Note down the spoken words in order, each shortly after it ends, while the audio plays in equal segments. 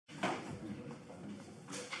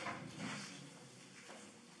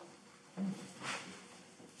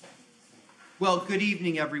Well, good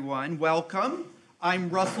evening, everyone. Welcome.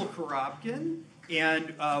 I'm Russell Korobkin,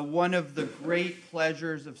 and one of the great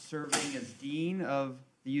pleasures of serving as Dean of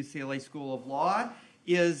the UCLA School of Law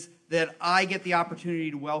is that I get the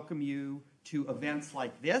opportunity to welcome you to events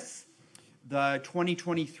like this, the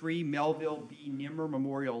 2023 Melville B. Nimmer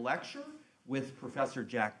Memorial Lecture with Professor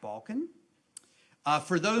Jack Balkin.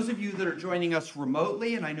 For those of you that are joining us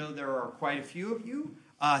remotely, and I know there are quite a few of you,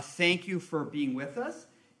 thank you for being with us.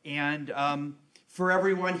 And for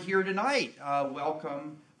everyone here tonight,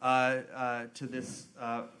 welcome to this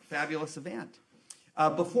fabulous event.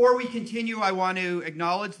 Before we continue, I want to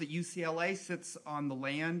acknowledge that UCLA sits on the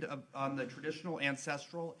land on the traditional,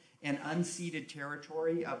 ancestral, and unceded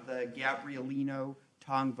territory of the Gabrielino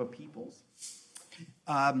Tongva peoples.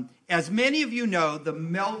 As many of you know, the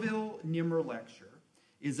Melville Nimmer Lecture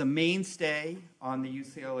is a mainstay on the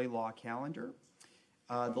UCLA law calendar.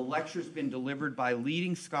 The lecture's been delivered by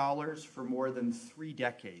leading scholars for more than 3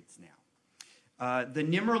 decades now. The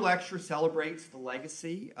Nimmer Lecture celebrates the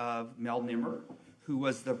legacy of Mel Nimmer, who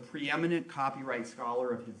was the preeminent copyright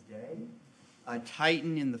scholar of his day, a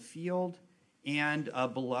titan in the field, and a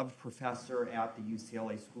beloved professor at the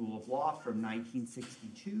UCLA School of Law from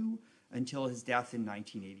 1962 until his death in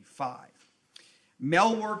 1985.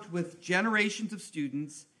 Mel worked with generations of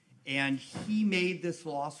students, and he made this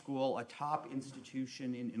law school a top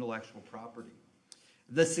institution in intellectual property.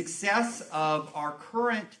 The success of our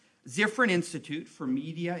current Zifrin Institute for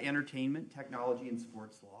Media, Entertainment, Technology, and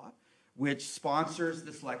Sports Law, which sponsors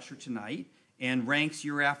this lecture tonight and ranks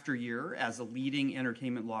year after year as a leading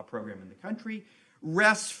entertainment law program in the country,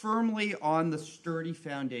 rests firmly on the sturdy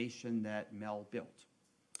foundation that Mel built.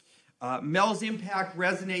 Mel's impact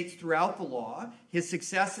resonates throughout the law. His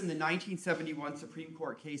success in the 1971 Supreme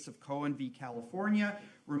Court case of Cohen v. California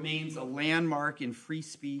remains a landmark in free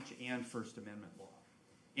speech and First Amendment law.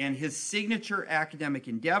 And his signature academic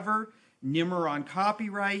endeavor, Nimmer on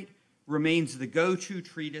Copyright, remains the go-to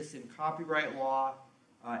treatise in copyright law,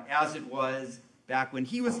 as it was back when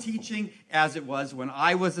he was teaching, as it was when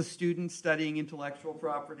I was a student studying intellectual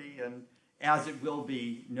property, and as it will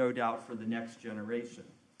be, no doubt, for the next generation.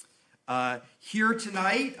 Here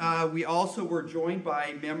tonight, we also were joined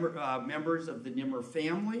by members of the Nimmer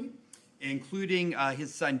family, including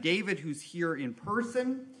his son David, who's here in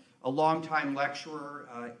person, a longtime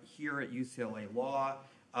lecturer here at UCLA Law,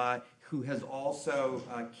 who has also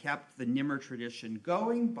kept the Nimmer tradition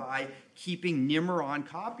going by keeping Nimmer on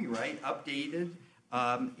Copyright updated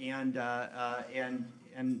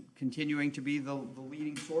and continuing to be the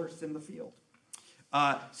leading source in the field.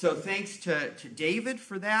 So thanks to David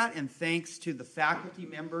for that, and thanks to the faculty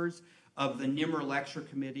members of the Nimmer Lecture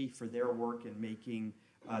Committee for their work in making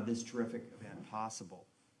this terrific event possible.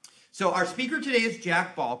 So our speaker today is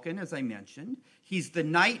Jack Balkin, as I mentioned. He's the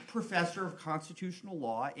Knight Professor of Constitutional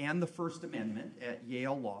Law and the First Amendment at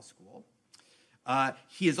Yale Law School.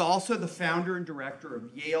 He is also the founder and director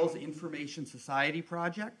of Yale's Information Society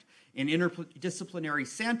Project, an interdisciplinary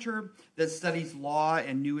center that studies law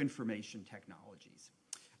and new information technologies.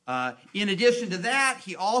 In addition to that,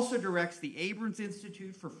 he also directs the Abrams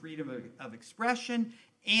Institute for Freedom of Expression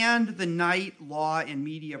and the Knight Law and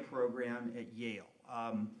Media program at Yale.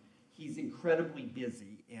 He's incredibly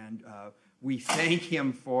busy, and we thank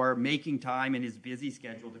him for making time in his busy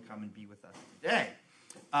schedule to come and be with us today.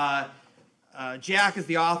 Jack is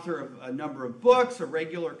the author of a number of books, a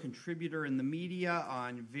regular contributor in the media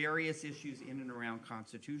on various issues in and around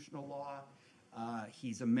constitutional law.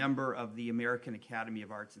 He's a member of the American Academy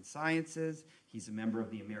of Arts and Sciences. He's a member of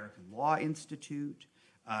the American Law Institute.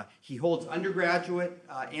 He holds undergraduate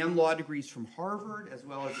and law degrees from Harvard, as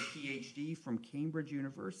well as a PhD from Cambridge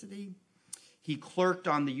University. He clerked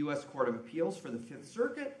on the U.S. Court of Appeals for the Fifth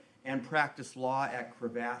Circuit and practiced law at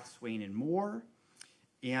Cravath, Swaine, and Moore.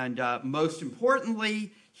 And most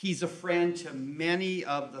importantly, he's a friend to many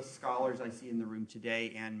of the scholars I see in the room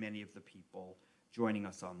today and many of the people joining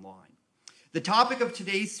us online. The topic of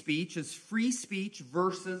today's speech is free speech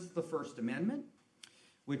versus the First Amendment,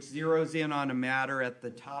 which zeroes in on a matter at the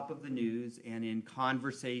top of the news and in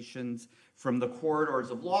conversations from the corridors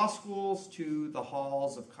of law schools to the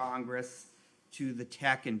halls of Congress to the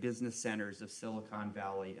tech and business centers of Silicon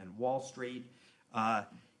Valley and Wall Street.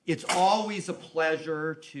 It's always a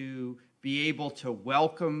pleasure to be able to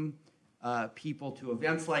welcome people to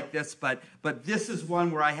events like this, but this is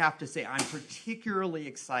one where I have to say I'm particularly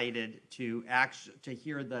excited to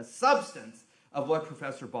hear the substance of what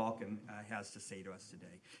Professor Balkin has to say to us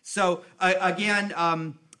today. So again,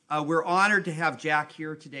 we're honored to have Jack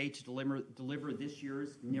here today to deliver this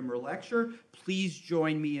year's Nimmer Lecture. Please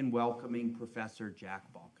join me in welcoming Professor Jack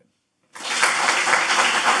Balkin.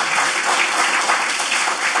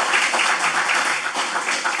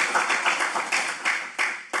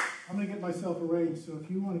 I'm going to get myself arranged, so if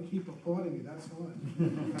you want to keep applauding me, that's fine.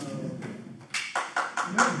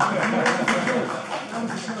 That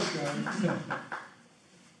was a joke, guys.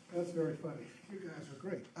 That's very funny. You guys are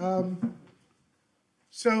great.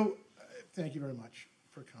 Thank you very much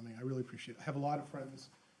for coming. I really appreciate it. I have a lot of friends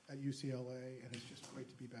at UCLA, and it's just great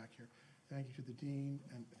to be back here. Thank you to the dean,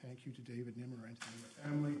 and thank you to David Nimmer and to the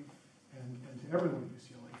family, and to everyone at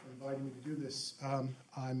UCLA for inviting me to do this.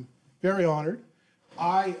 I'm very honored.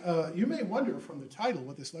 You may wonder from the title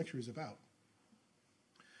what this lecture is about.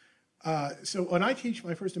 So when I teach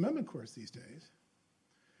my First Amendment course these days,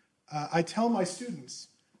 I tell my students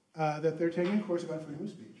that they're taking a course about freedom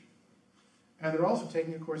of speech, and they're also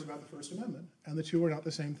taking a course about the First Amendment, and the two are not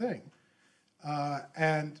the same thing.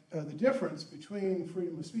 The difference between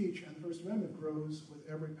freedom of speech and the First Amendment grows with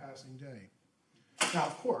every passing day. Now,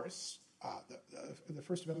 of course, the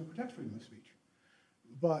First Amendment protects freedom of speech,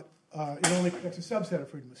 but it only protects a subset of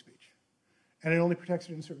freedom of speech, and it only protects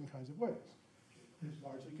it in certain kinds of ways. It is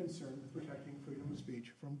largely concerned with protecting freedom of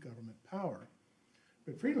speech from government power.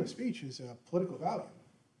 But freedom of speech is a political value.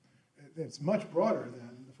 It's much broader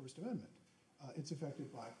than the First Amendment. It's affected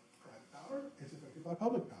by private power. It's affected by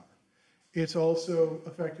public power. It's also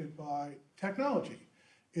affected by technology.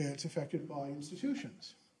 It's affected by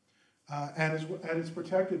institutions. And it's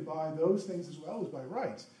protected by those things as well as by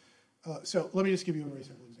rights. So let me just give you a very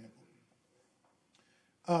simple example.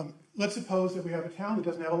 Let's suppose that we have a town that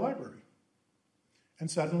doesn't have a library. And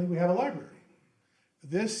suddenly we have a library.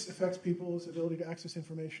 This affects people's ability to access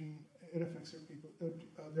information. It affects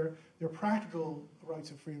their practical rights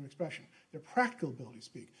of freedom of expression, their practical ability to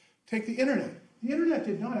speak. Take the internet. The internet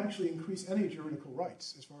did not actually increase any juridical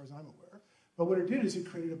rights, as far as I'm aware. But what it did is it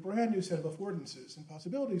created a brand new set of affordances and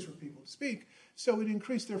possibilities for people to speak, so it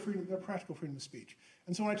increased their practical freedom of speech.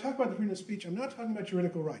 And so when I talk about the freedom of speech, I'm not talking about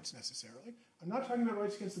juridical rights necessarily. I'm not talking about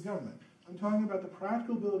rights against the government. I'm talking about the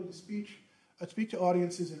practical ability to speak to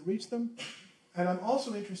audiences and reach them. And I'm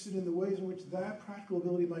also interested in the ways in which that practical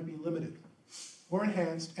ability might be limited, or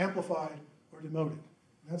enhanced, amplified, or demoted.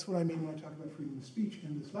 And that's what I mean when I talk about freedom of speech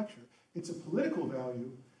in this lecture. It's a political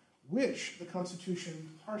value which the Constitution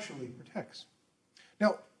partially protects.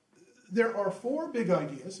 Now, there are four big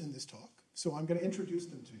ideas in this talk, so I'm going to introduce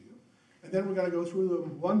them to you, and then we're going to go through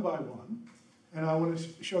them one by one, and I want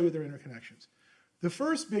to show you their interconnections. The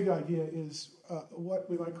first big idea is what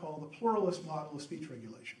we might call the pluralist model of speech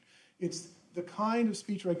regulation. It's the kind of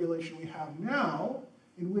speech regulation we have now,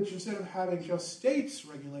 in which instead of having just states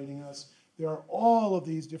regulating us, there are all of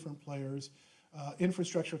these different players,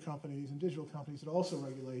 infrastructure companies and digital companies that also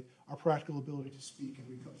regulate our practical ability to speak and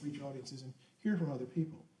reach audiences and hear from other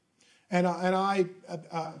people. And I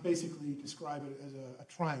basically describe it as a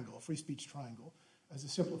triangle, a free speech triangle, as a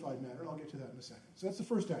simplified manner, and I'll get to that in a second. So that's the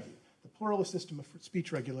first idea, the pluralist system of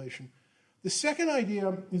speech regulation. The second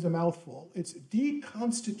idea is a mouthful. It's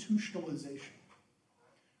deconstitutionalization.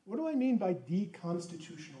 What do I mean by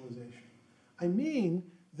deconstitutionalization? I mean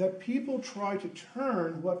that people try to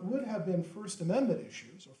turn what would have been First Amendment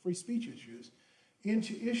issues or free speech issues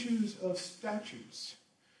into issues of statutes,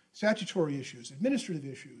 statutory issues, administrative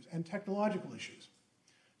issues, and technological issues.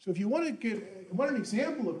 So if you want an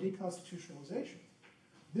example of deconstitutionalization,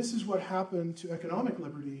 this is what happened to economic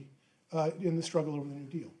liberty in the struggle over the New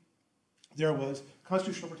Deal. There was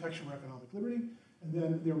constitutional protection for economic liberty, and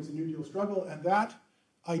then there was a New Deal struggle, and that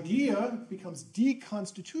idea becomes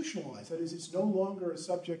deconstitutionalized. That is, it's no longer a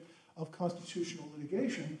subject of constitutional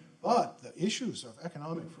litigation, but the issues of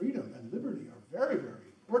economic freedom and liberty are very, very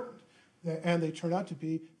important. And they turn out to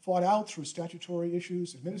be fought out through statutory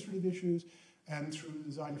issues, administrative issues, and through the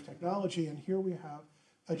design of technology. And here we have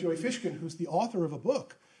Joey Fishkin, who's the author of a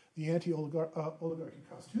book, The Anti-Oligarchy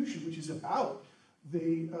Constitution, which is about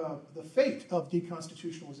the fate of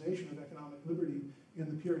deconstitutionalization of economic liberty in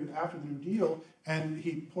the period after the New Deal, and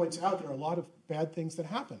he points out there are a lot of bad things that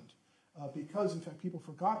happened because, in fact, people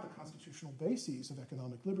forgot the constitutional bases of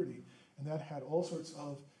economic liberty, and that had all sorts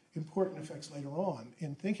of important effects later on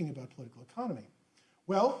in thinking about political economy.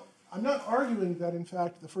 Well, I'm not arguing that, in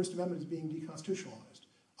fact, the First Amendment is being deconstitutionalized.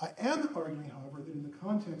 I am arguing, however, that in the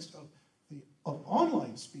context of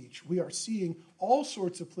online speech, we are seeing all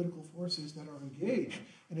sorts of political forces that are engaged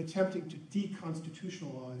in attempting to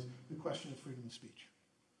deconstitutionalize the question of freedom of speech.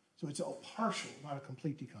 So it's a partial, not a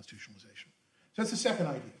complete deconstitutionalization. So that's the second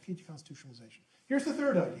idea, deconstitutionalization. Here's the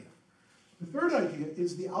third idea. The third idea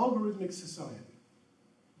is the algorithmic society.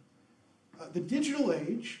 The digital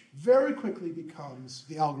age very quickly becomes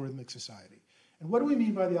the algorithmic society. And what do we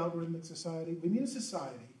mean by the algorithmic society? We mean a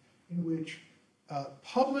society in which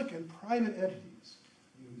public and private entities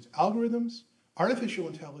use algorithms, artificial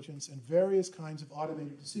intelligence and various kinds of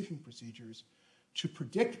automated decision procedures to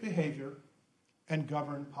predict behavior and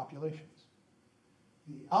govern populations.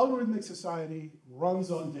 The algorithmic society runs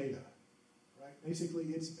on data, right? Basically,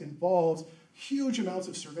 it involves huge amounts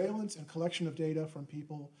of surveillance and collection of data from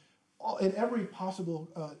people in every possible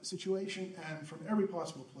situation and from every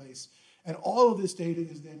possible place. And all of this data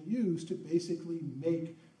is then used to basically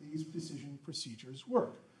make these decision procedures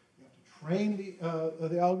work. You have to train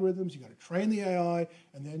the algorithms, you've got to train the AI,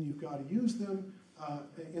 and then you've got to use them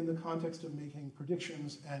in the context of making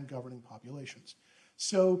predictions and governing populations.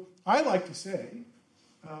 So I like to say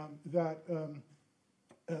that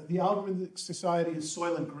the algorithmic society is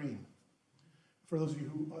Soylent Green. For those of you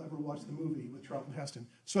who ever watched the movie with Charlton Heston,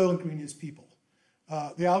 Soylent Green is people.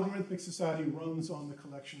 The algorithmic society runs on the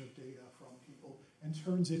collection of data from people and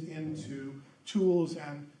turns it into tools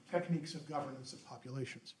and techniques of governance of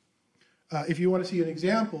populations. If you want to see an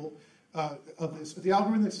example of this, the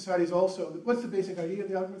algorithmic society is also, what's the basic idea of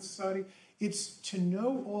the algorithmic society? It's to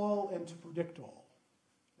know all and to predict all,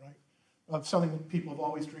 right? Of something that people have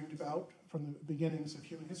always dreamed about from the beginnings of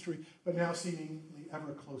human history, but now seemingly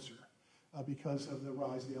ever closer because of the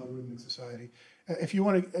rise of the algorithmic society. If you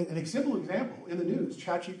want an simple example in the news,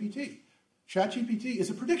 ChatGPT. ChatGPT is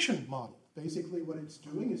a prediction model. Basically, what it's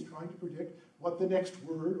doing is trying to predict what the next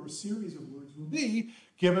word or series of words will be,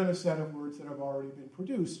 given a set of words that have already been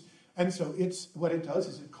produced. And so what it does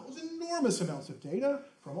is it calls enormous amounts of data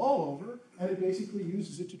from all over, and it basically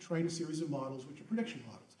uses it to train a series of models, which are prediction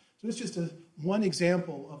models. So it's just one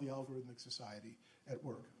example of the algorithmic society at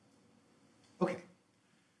work. Okay,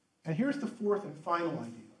 and here's the fourth and final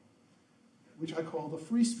idea, which I call the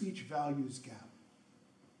free speech values gap.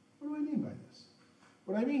 What do I mean by this?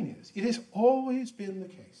 What I mean is, it has always been the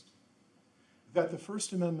case that the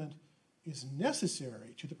First Amendment is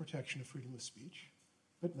necessary to the protection of freedom of speech,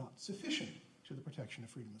 but not sufficient to the protection of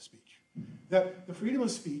freedom of speech. That the freedom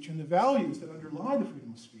of speech and the values that underlie the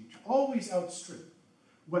freedom of speech always outstrip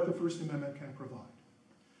what the First Amendment can provide.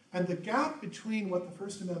 And the gap between what the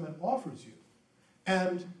First Amendment offers you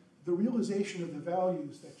and the realization of the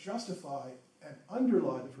values that justify and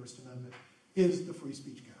underlie the First Amendment is the free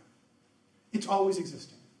speech gap. It's always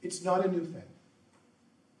existing. It's not a new thing.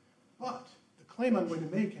 But the claim I'm going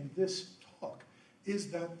to make in this talk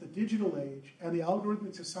is that the digital age and the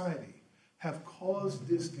algorithmic society have caused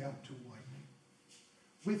this gap to widen,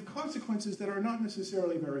 with consequences that are not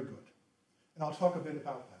necessarily very good. And I'll talk a bit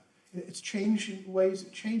about that. It's changing ways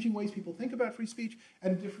people think about free speech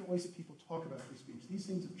and different ways that people talk about free speech. These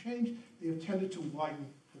things have changed. They have tended to widen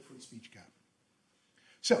the free speech gap.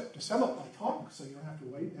 So, to sum up my talk, so you don't have to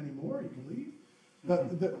wait anymore, you can leave.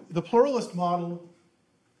 The pluralist model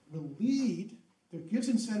will lead, that gives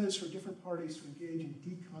incentives for different parties to engage in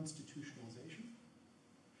deconstitutionalization.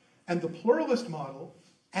 And the pluralist model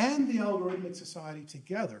and the algorithmic society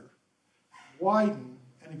together widen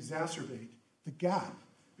and exacerbate the gap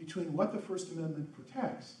between what the First Amendment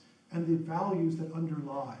protects and the values that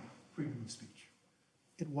underlie freedom of speech.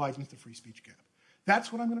 It widens the free speech gap.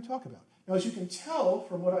 That's what I'm going to talk about. Now, as you can tell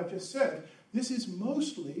from what I've just said, this is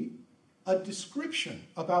mostly a description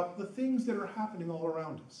about the things that are happening all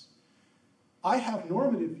around us. I have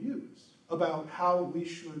normative views about how we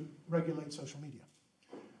should regulate social media.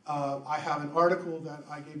 I have an article that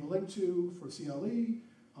I gave a link to for CLE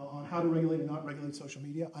on how to regulate and not regulate social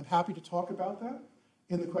media. I'm happy to talk about that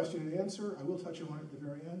in the question and answer. I will touch on it at the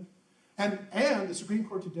very end. And the Supreme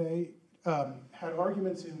Court today had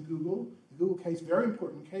arguments in Google, the Google case, very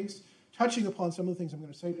important case, touching upon some of the things I'm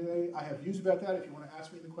going to say today. I have views about that. If you want to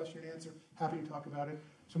ask me in the question and answer, happy to talk about it.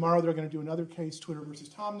 Tomorrow they're going to do another case, Twitter versus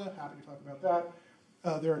Tomna, happy to talk about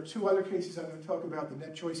that. There are two other cases I'm going to talk about, the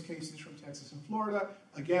net choice cases from Texas and Florida.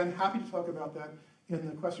 Again, happy to talk about that in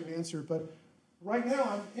the question and answer. But right now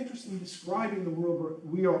I'm interested in describing the world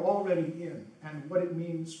we are already in and what it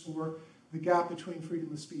means for the gap between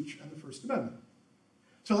freedom of speech and the First Amendment.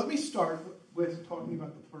 So let me start with talking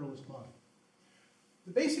about the pluralist model.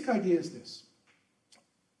 The basic idea is this.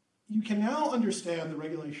 You can now understand the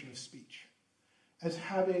regulation of speech as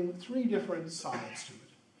having three different sides to it.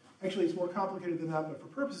 Actually, it's more complicated than that, but for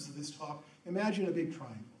purposes of this talk, imagine a big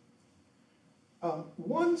triangle.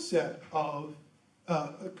 One set of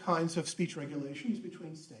kinds of speech regulation is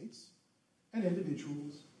between states and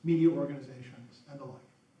individuals, media organizations, and the like.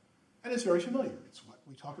 And it's very familiar. It's what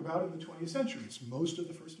we talk about in the 20th century. It's most of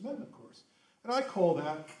the First Amendment course. And I call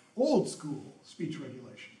that old school speech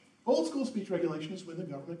regulation. Old school speech regulation is when the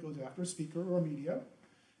government goes after a speaker or a media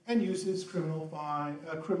and uses criminal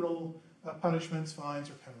punishments, fines,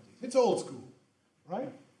 or penalties. It's old school,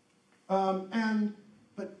 right?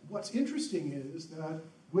 But what's interesting is that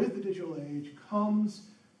with the digital age comes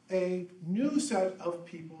a new set of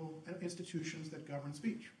people and institutions that govern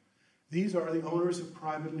speech. These are the owners of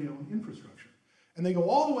privately owned infrastructure. And they go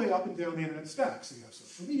all the way up and down the internet stack. So you have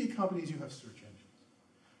social media companies, you have search engines,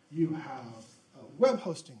 you have web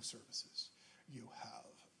hosting services,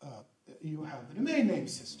 you have the domain name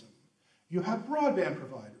system, you have broadband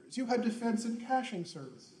providers, you have defense and caching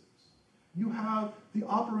services, you have the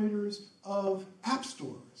operators of app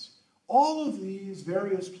stores. All of these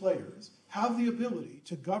various players have the ability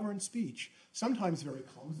to govern speech, sometimes very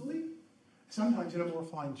clumsily, sometimes in a more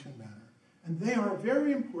fine-tuned manner. And they are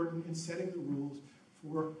very important in setting the rules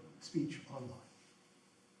for speech online.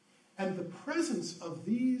 And the presence of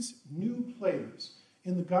these new players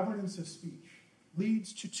in the governance of speech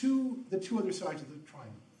leads to the two other sides of the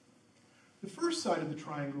triangle. The first side of the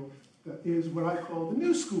triangle is what I call the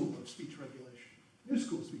new school of speech regulation. New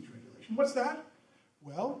school of speech regulation. What's that?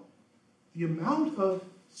 Well, the amount of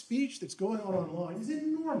speech that's going on online is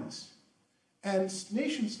enormous. And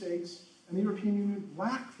nation states and the European Union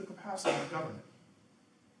lack the capacity to govern it.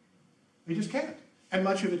 They just can't. And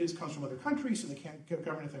much of it comes from other countries, so they can't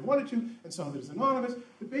govern if they wanted to, and some of it is anonymous.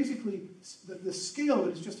 But basically, the scale of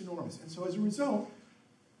it is just enormous. And so as a result,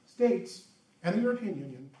 states and the European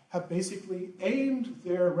Union have basically aimed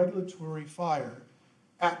their regulatory fire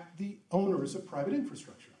at the owners of private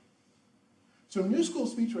infrastructure. So new school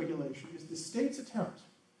speech regulation is the state's attempt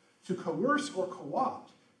to coerce or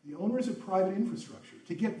co-opt the owners of private infrastructure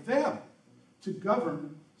to get them to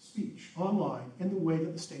govern speech online in the way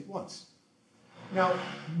that the state wants. Now,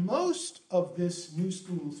 most of this new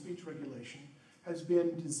school speech regulation has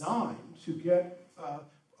been designed to get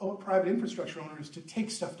private infrastructure owners to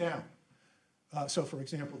take stuff down. So, for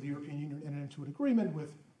example, the European Union entered into an agreement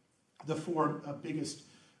with the four biggest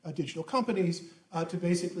digital companies to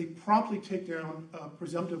basically promptly take down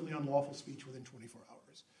presumptively unlawful speech within 24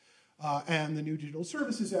 hours. And the new Digital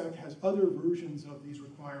Services Act has other versions of these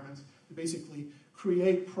requirements to basically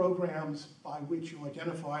create programs by which you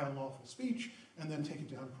identify unlawful speech and then take it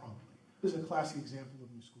down promptly. This is a classic example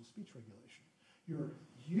of new school speech regulation. You're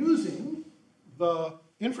using the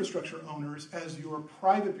infrastructure owners as your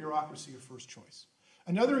private bureaucracy of first choice.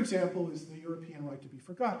 Another example is the European right to be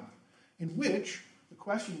forgotten, in which the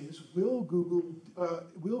question is, will Google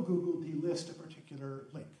delist a particular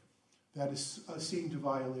link that is seen to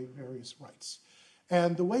violate various rights?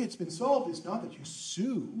 And the way it's been solved is not that you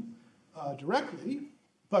sue directly,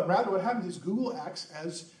 but rather what happens is Google acts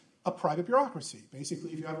as a private bureaucracy.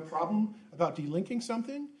 Basically, if you have a problem about delinking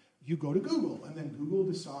something, you go to Google, and then Google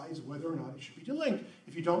decides whether or not it should be delinked.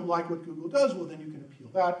 If you don't like what Google does, well, then you can appeal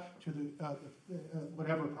that to the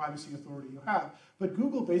whatever privacy authority you have. But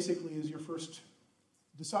Google basically is your first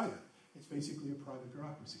decider. It's basically a private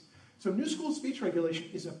bureaucracy. So new school speech regulation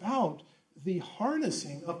is about the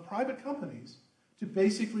harnessing of private companies to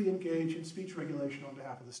basically engage in speech regulation on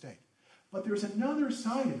behalf of the state. But there's another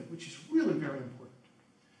side of it, which is really very important.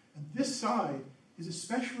 And this side is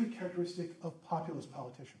especially characteristic of populist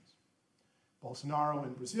politicians. Bolsonaro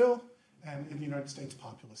in Brazil, and in the United States,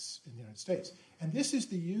 populists in the United States. And this is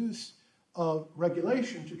the use of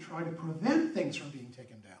regulation to try to prevent things from being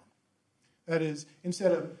taken down. That is,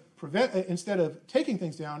 instead of taking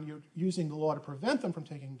things down, you're using the law to prevent them from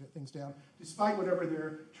taking things down, despite whatever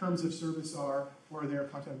their terms of service are or their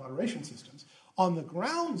content moderation systems, on the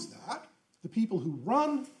grounds that the people who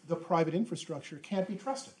run the private infrastructure can't be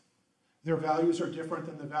trusted. Their values are different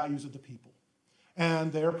than the values of the people.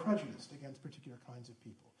 And they're prejudiced against particular kinds of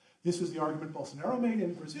people. This is the argument Bolsonaro made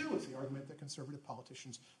in Brazil. It's the argument that conservative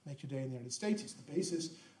politicians make today in the United States. It's the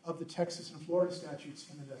basis of the Texas and Florida statutes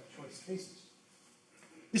in the death choice cases.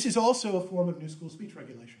 This is also a form of new school speech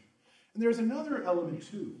regulation. And there's another element,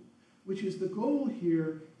 too, which is the goal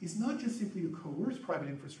here is not just simply to coerce private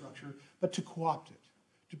infrastructure, but to co-opt it,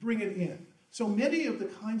 to bring it in. So many of the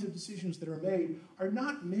kinds of decisions that are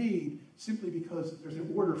not made simply because there's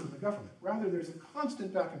an order from the government. Rather, there's a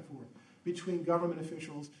constant back and forth between government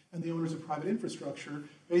officials and the owners of private infrastructure,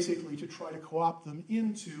 basically to try to co-opt them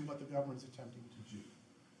into what the government is attempting to do.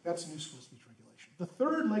 That's new school speech regulation. The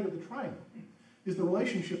third leg of the triangle is the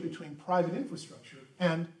relationship between private infrastructure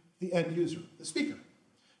and the end user, the speaker.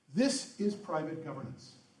 This is private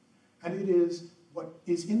governance. And it is what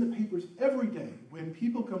is in the papers every day when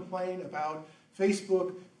people complain about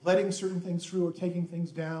Facebook letting certain things through or taking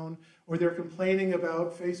things down, or they're complaining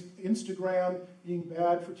about Instagram being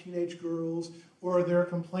bad for teenage girls, or they're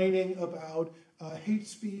complaining about hate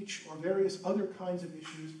speech or various other kinds of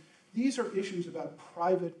issues. These are issues about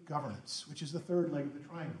private governance, which is the third leg of the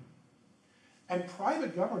triangle. And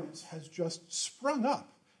private governance has just sprung up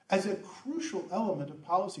as a crucial element of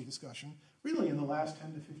policy discussion really in the last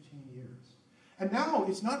 10 to 15 years. And now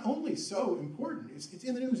it's not only so important, it's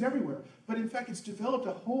in the news everywhere, but in fact it's developed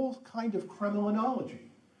a whole kind of Kremlinology,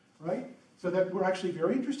 right? So that we're actually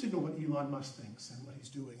very interested in what Elon Musk thinks and what he's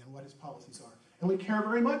doing and what his policies are. And we care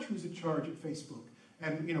very much who's in charge at Facebook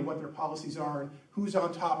and what their policies are and who's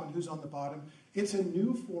on top and who's on the bottom. It's a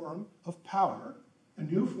new form of power, a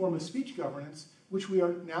new form of speech governance, which we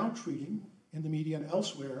are now treating in the media and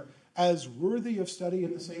elsewhere as worthy of study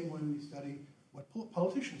in the same way we study what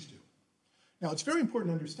politicians do. Now, it's very important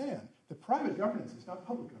to understand that private governance is not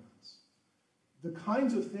public governance. The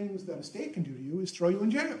kinds of things that a state can do to you is throw you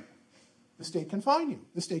in jail. The state can fine you.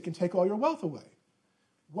 The state can take all your wealth away.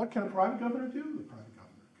 What can a private governor do? The private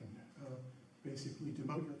governor can basically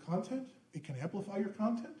demote your content. It can amplify your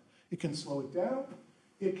content. It can slow it down.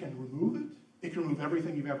 It can remove it. It can remove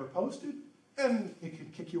everything you've ever posted. And it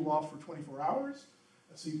can kick you off for 24 hours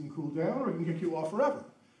so you can cool down, or it can kick you off forever.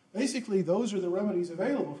 Basically, those are the remedies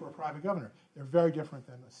available for a private governor. They're very different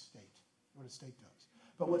than a state, what a state does.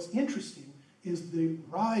 But what's interesting is the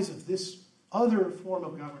rise of this other form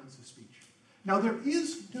of governance of speech. Now, there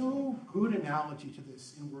is no good analogy to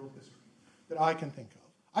this in world history that I can think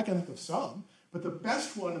of. I can think of some, but the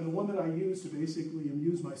best one, and the one that I use to basically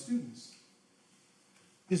amuse my students,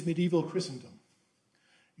 is medieval Christendom.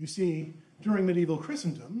 You see, during medieval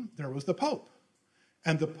Christendom, there was the Pope.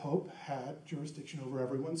 And the Pope had jurisdiction over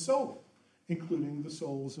everyone's soul, including the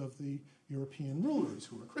souls of the European rulers,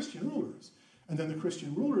 who were Christian rulers. And then the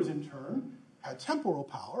Christian rulers, in turn, had temporal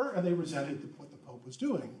power, and they resented what the Pope was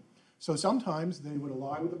doing. So sometimes they would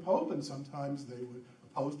ally with the Pope, and sometimes they would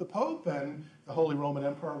oppose the Pope, and the Holy Roman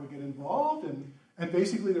Empire would get involved. And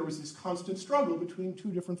basically there was this constant struggle between two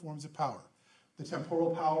different forms of power. The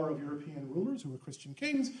temporal power of European rulers, who were Christian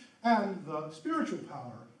kings, and the spiritual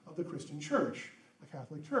power of the Christian church, the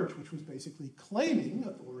Catholic Church, which was basically claiming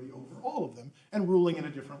authority over all of them and ruling in a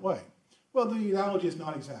different way. Well, the analogy is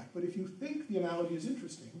not exact, but if you think the analogy is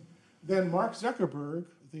interesting, then Mark Zuckerberg,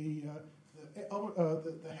 the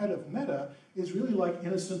head of Meta, is really like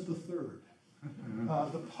Innocent III,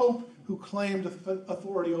 the Pope who claimed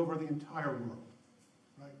authority over the entire world.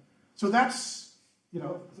 Right? So that's,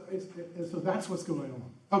 so that's what's going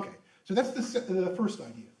on. Okay, so that's the first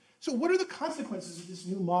idea. So what are the consequences of this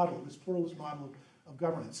new model, this pluralist model of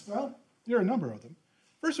governance? Well, there are a number of them.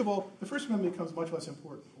 First of all, the First Amendment becomes much less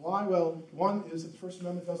important. Why? Well, one is that the First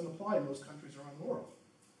Amendment doesn't apply in most countries around the world.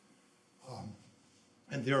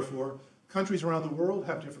 And therefore, countries around the world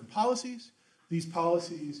have different policies. These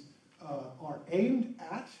policies are aimed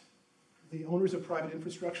at the owners of private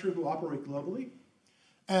infrastructure who operate globally.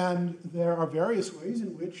 And there are various ways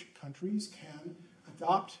in which countries can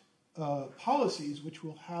adopt policies which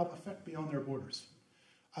will have effect beyond their borders.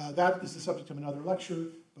 That is the subject of another lecture,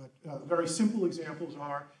 but very simple examples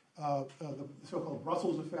are the so-called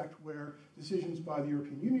Brussels effect, where decisions by the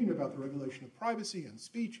European Union about the regulation of privacy and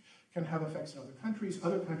speech can have effects in other countries.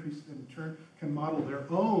 Other countries, in turn, can model their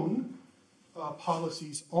own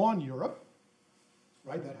policies on Europe.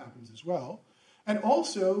 Right, that happens as well. And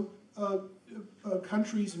also,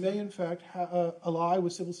 countries may, in fact, ally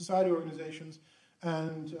with civil society organizations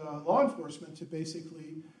and law enforcement to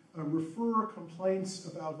basically refer complaints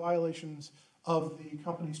about violations of the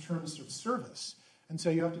company's terms of service and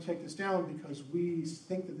say, you have to take this down because we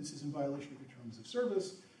think that this is in violation of your terms of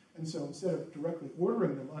service. And so instead of directly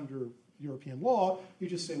ordering them under European law, you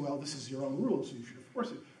just say, well, this is your own rule, so you should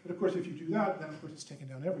enforce it. But of course, if you do that, then of course it's taken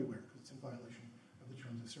down everywhere because it's in violation of the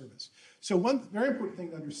terms of service. So one very important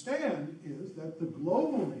thing to understand is that the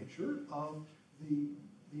global nature of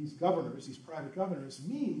these governors, these private governors,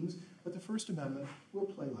 means that the First Amendment will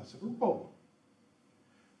play less of a role.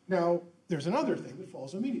 Now, there's another thing that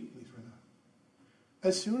falls immediately through that.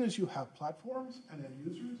 As soon as you have platforms and end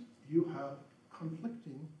users, you have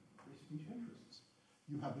conflicting free speech interests.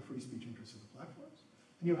 You have the free speech interests of the platforms,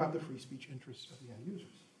 and you have the free speech interests of the end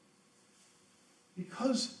users.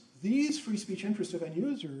 Because these free speech interests of end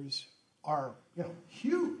users are,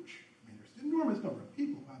 huge. I mean, there's an enormous number of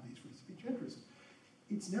people who have these free speech interests.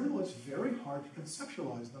 It's nevertheless very hard to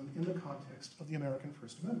conceptualize them in the context of the American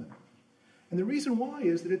First Amendment. And the reason why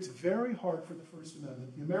is that it's very hard for the First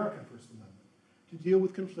Amendment, the American First Amendment, to deal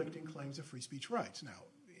with conflicting claims of free speech rights. Now,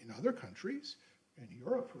 in other countries, in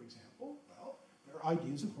Europe, for example, well, there are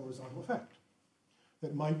ideas of horizontal effect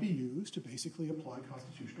that might be used to basically apply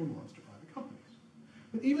constitutional norms to private companies.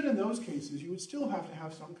 But even in those cases, you would still have to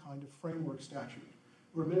have some kind of framework statute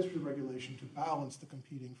or administrative regulation to balance the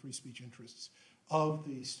competing free speech interests of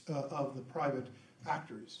the private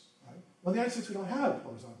actors. Right? Well, in the United States, we don't have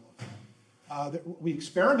horizontal effect. We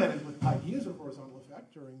experimented with ideas of horizontal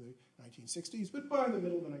effect during the 1960s, but by the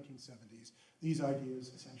middle of the 1970s, these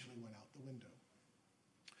ideas essentially went out the window.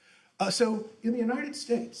 So in the United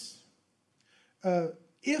States,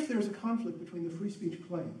 if there's a conflict between the free speech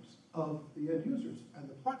claims of the end users and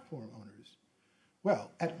the platform owners,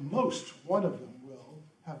 well, at most, one of them will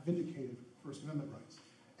have vindicated First Amendment rights.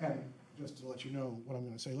 And just to let you know what I'm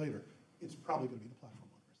going to say later, it's probably going to be the platform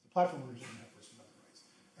owners. The platform owners don't have First Amendment rights,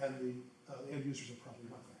 and the end users are probably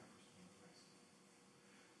not going to have First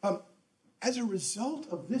Amendment rights. As a result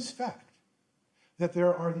of this fact, that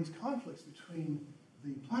there are these conflicts between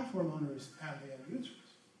the platform owners and the end users,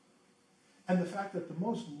 and the fact that the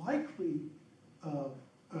most likely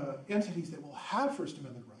entities that will have First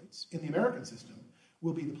Amendment rights in the American system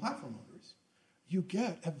will be the platform owners, you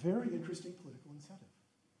get a very interesting political incentive.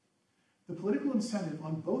 The political incentive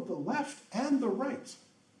on both the left and the right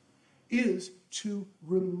is to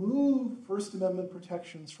remove First Amendment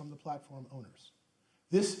protections from the platform owners.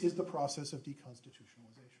 This is the process of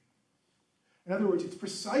deconstitutionalization. In other words, it's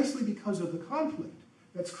precisely because of the conflict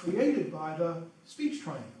that's created by the speech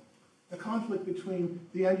triangle, the conflict between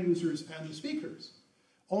the end users and the speakers,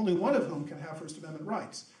 only one of whom can have First Amendment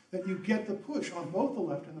rights, that you get the push on both the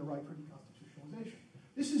left and the right for deconstitutionalization.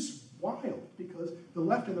 This is wild because the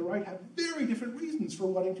left and the right have very different reasons for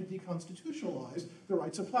wanting to deconstitutionalize the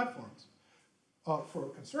rights of platforms. For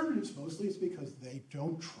conservatives, mostly, it's because they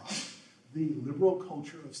don't trust the liberal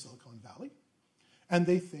culture of Silicon Valley, and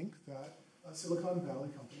they think that Silicon Valley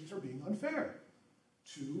companies are being unfair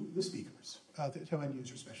to the speakers, to end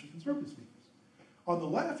users, especially conservative speakers. On the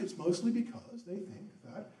left, it's mostly because they think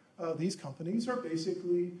that these companies are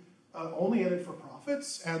basically only in it for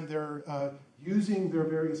profits, and they're using their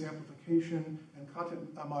various amplification and content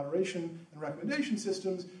moderation and recommendation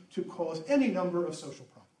systems to cause any number of social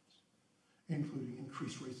problems, including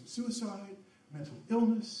increased rates of suicide, mental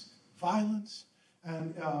illness, violence,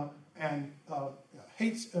 and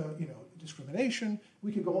hate, discrimination.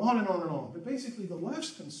 We could go on and on and on. But basically, the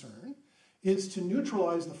left's concern is to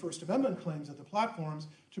neutralize the First Amendment claims of the platforms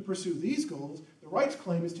to pursue these goals. The right's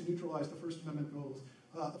claim is to neutralize the First Amendment goals,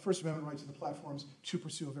 the First Amendment rights of the platforms to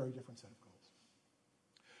pursue a very different set of goals.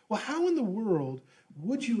 Well, how in the world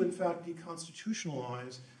would you, in fact,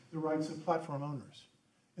 deconstitutionalize the rights of platform owners?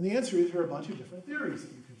 And the answer is there are a bunch of different theories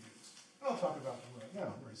that you could use. I'll talk about them right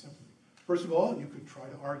now, very simply. First of all, you could try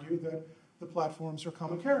to argue that the platforms are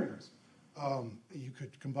common carriers. You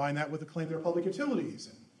could combine that with the claim they're public utilities,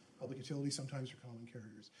 and public utilities sometimes are common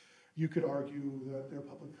carriers. You could argue that they're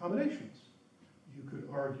public accommodations. You could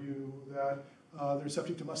argue that they're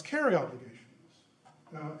subject to must-carry obligations.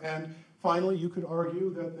 And finally, you could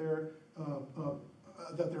argue that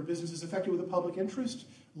their business is affected with a public interest,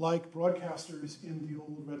 like broadcasters in the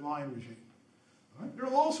old Red Line regime. Right? There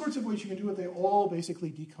are all sorts of ways you can do it. They all basically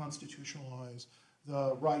deconstitutionalize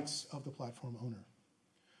the rights of the platform owner.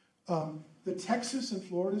 The Texas and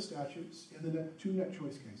Florida statutes in the two net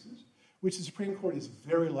choice cases, which the Supreme Court is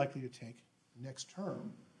very likely to take next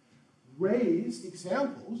term, raise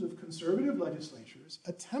examples of conservative legislatures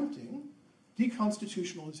attempting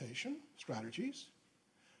deconstitutionalization strategies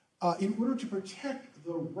in order to protect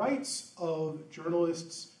the rights of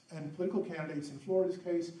journalists and political candidates in Florida's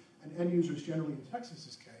case and end users generally in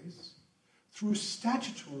Texas's case through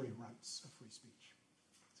statutory rights of free speech.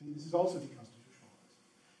 See, this is also deconstitutionalized.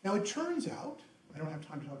 Now, it turns out, I don't have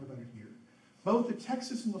time to talk about it here, both the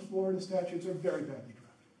Texas and the Florida statutes are very badly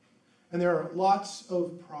drafted. And there are lots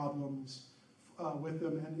of problems with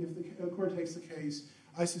them, and if the court takes the case,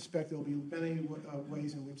 I suspect there will be many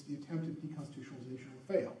ways in which the attempted deconstitutionalization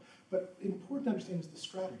will fail. But important to understand is the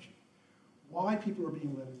strategy, why people are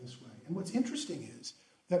being led in this way. And what's interesting is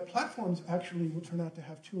that platforms actually will turn out to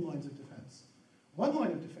have two lines of defense. One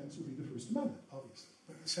line of defense will be the First Amendment, obviously.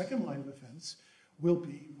 But the second line of defense will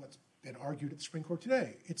be what's been argued at the Supreme Court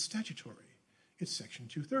today. It's statutory. It's Section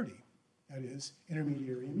 230. That is,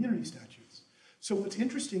 intermediary immunity statutes. So what's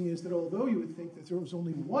interesting is that although you would think that there was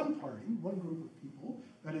only one party, one group of people,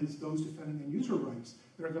 that is those defending end user rights,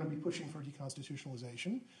 that are going to be pushing for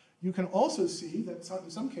deconstitutionalization, you can also see that in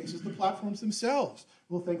some cases the platforms themselves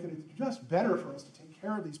will think that it's just better for us to take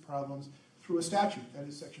care of these problems through a statute, that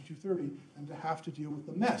is Section 230, than to have to deal with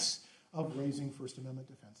the mess of raising First Amendment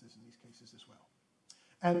defenses in these cases as well.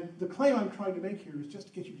 And the claim I'm trying to make here is just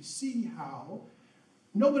to get you to see how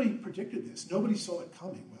nobody predicted this. Nobody saw it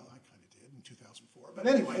coming. Well, I kind of did in 2004. But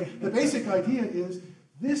anyway, the basic idea is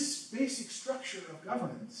this basic structure of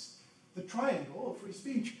governance, the triangle of free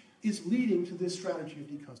speech, is leading to this strategy of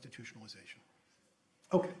deconstitutionalization.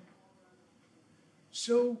 Okay.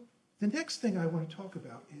 So the next thing I want to talk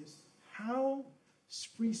about is how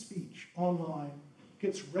free speech online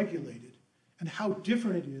gets regulated and how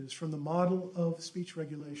different it is from the model of speech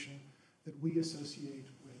regulation that we associate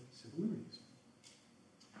with civil liberties.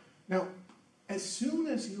 Now, as soon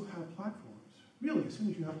as you have platforms, really as soon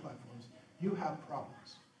as you have platforms, you have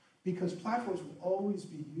problems. Because platforms will always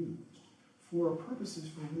be used for purposes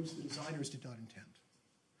for which the designers did not intend.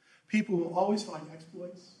 People will always find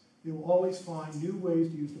exploits. They will always find new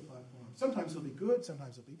ways to use the platform. Sometimes they'll be good,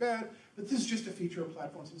 sometimes they'll be bad, but this is just a feature of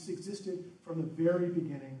platforms. It's existed from the very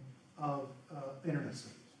beginning of internet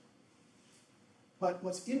studies. But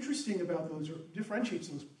what's interesting about those, or differentiates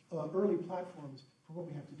those early platforms from what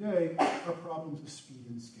we have today, are problems of speed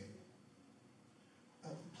and scale.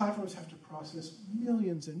 Platforms have to process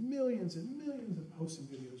millions and millions and millions of posts and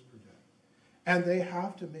videos per day. And they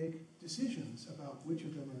have to make decisions about which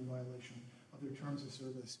of them are in violation of their terms of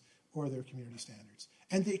service or their community standards.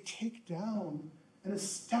 And they take down an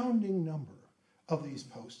astounding number of these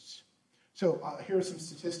posts. So here are some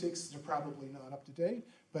statistics. They're probably not up to date,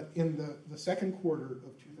 but in the second quarter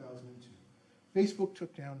of 2002, Facebook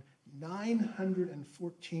took down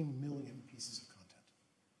 914 million pieces of content.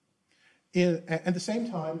 At the same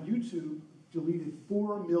time, YouTube deleted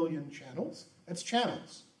 4 million channels. That's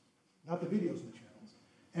channels, not the videos in the channels.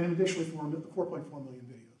 And additionally, 4.4 million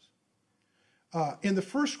videos. In the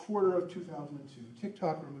first quarter of 2002,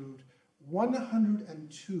 TikTok removed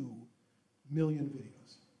 102 million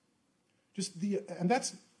videos. And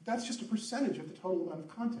that's just a percentage of the total amount of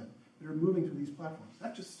content that are moving to these platforms.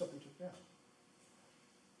 That's just stuff they took down.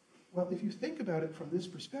 Well, if you think about it from this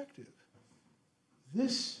perspective,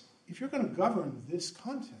 if you're going to govern this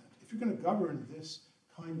content, if you're going to govern this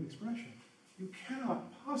kind of expression, you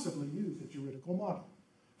cannot possibly use a juridical model.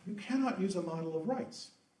 You cannot use a model of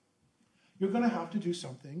rights. You're going to have to do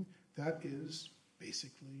something that is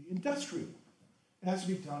basically industrial. It has to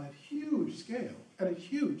be done at huge scale, at a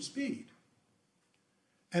huge speed.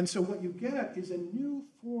 And so what you get is a new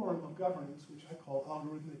form of governance, which I call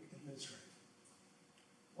algorithmic administrative.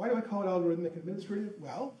 Why do I call it algorithmic administrative?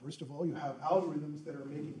 Well, first of all, you have algorithms that are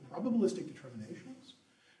making probabilistic determinations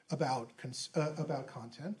about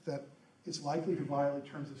content that is likely to violate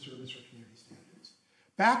terms of service or community standards,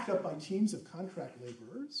 backed up by teams of contract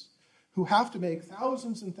laborers who have to make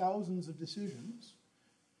thousands and thousands of decisions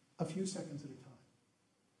a few seconds at a time.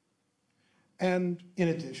 And in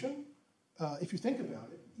addition, if you think about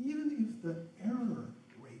it, even if the error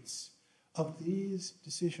rates of these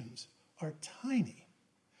decisions are tiny,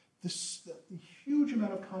 the huge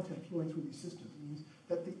amount of content flowing through these systems means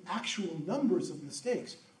that the actual numbers of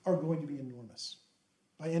mistakes are going to be enormous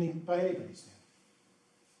by anybody's standard.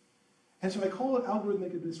 And so I call it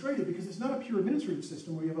algorithmic administrative because it's not a pure administrative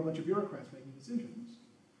system where you have a bunch of bureaucrats making decisions,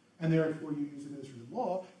 and therefore you use administrative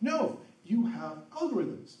law. No, you have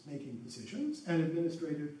algorithms making decisions, and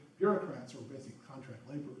administrative bureaucrats, or basic contract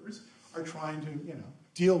laborers, are trying to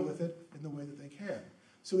deal with it in the way that they can.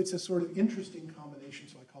 So it's a sort of interesting combination,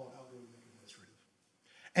 so I call it algorithmic administrative.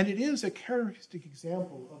 And it is a characteristic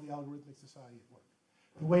example of the algorithmic society at work,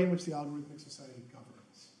 the way in which the algorithmic society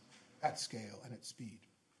governs at scale and at speed.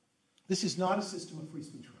 This is not a system of free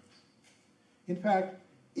speech rights. In fact,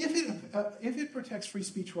 if it protects free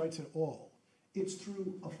speech rights at all, it's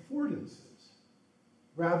through affordances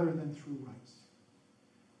rather than through rights.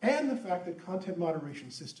 And the fact that content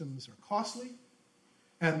moderation systems are costly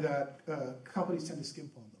and that companies tend to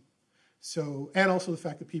skimp on them. And also the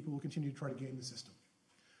fact that people will continue to try to game the system.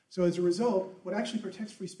 So as a result, what actually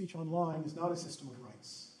protects free speech online is not a system of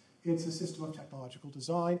rights. It's a system of technological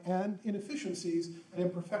design and inefficiencies and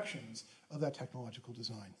imperfections of that technological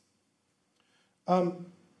design.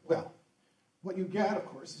 Well, what you get, of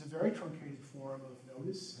course, is a very truncated form of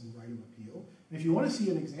notice and right of appeal. And if you want to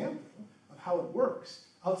see an example of how it works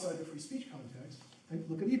outside the free speech context, then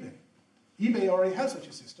look at eBay. eBay already has such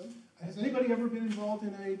a system. Has anybody ever been involved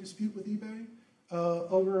in a dispute with eBay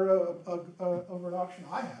over an auction?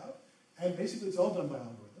 I have. And basically it's all done by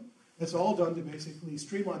algorithm. It's all done to basically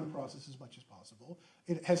streamline the process as much as possible.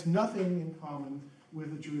 It has nothing in common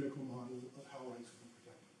with a juridical model of how rights are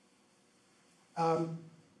protected.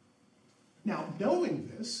 Now,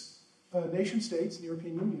 knowing this, nation states and the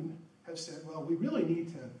European Union have said, well, we really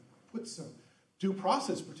need to put some due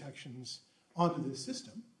process protections onto this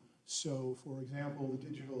system. So, for example, the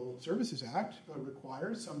Digital Services Act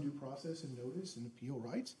requires some due process and notice and appeal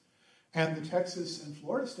rights. And the Texas and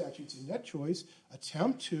Florida statutes in net choice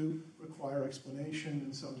attempt to require explanation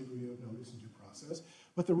and some degree of notice and due process.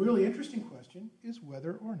 But the really interesting question is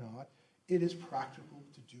whether or not it is practical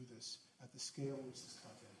to do this at the scale in which this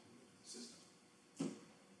content is in the system.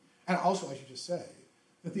 And also, I should just say,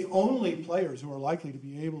 that the only players who are likely to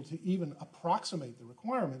be able to even approximate the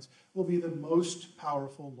requirements will be the most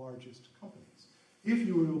powerful, largest companies. If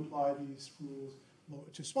you were to apply these rules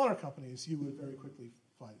to smaller companies, you would very quickly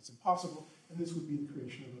find it's impossible, and this would be the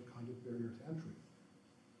creation of a kind of barrier to entry.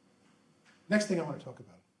 Next thing I want to talk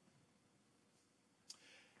about.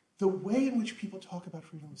 The way in which people talk about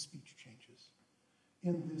freedom of speech changes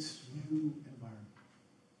in this new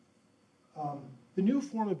environment. The new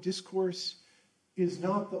form of discourse is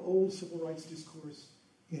not the old civil rights discourse.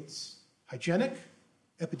 It's hygienic,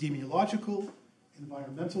 epidemiological,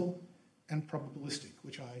 environmental, and probabilistic,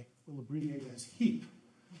 which I will abbreviate as HEAP,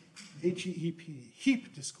 H-E-E-P,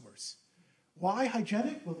 HEAP discourse. Why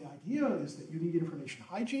hygienic? Well, the idea is that you need information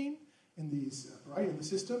hygiene in these, right, in the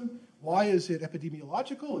system. Why is it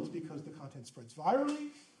epidemiological? It's because the content spreads virally,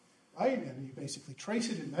 right? And you basically trace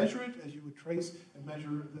it and measure it as you would trace and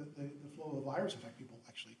measure the flow of a virus. In fact, people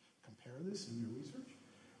actually compare this in their research.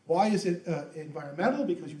 Why is it environmental?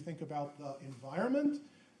 Because you think about the environment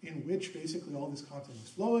in which basically all this content is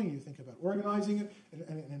flowing. You think about organizing it.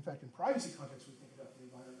 And in fact, in privacy context, we think about the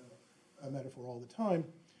environmental metaphor all the time.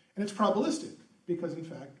 And it's probabilistic because, in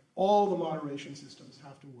fact, all the moderation systems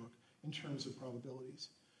have to work in terms of probabilities.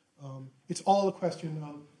 It's all a question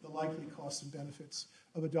of the likely costs and benefits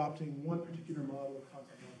of adopting one particular model of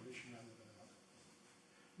content moderation rather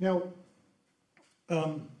than another.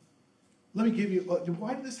 Now, let me give you,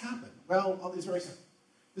 why did this happen? Well, it's very simple.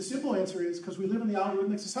 The simple answer is because we live in the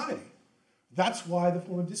algorithmic society. That's why the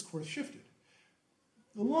form of discourse shifted.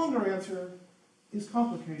 The longer answer is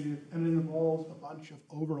complicated, and it involves a bunch of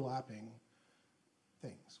overlapping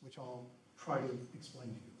things, which I'll try to explain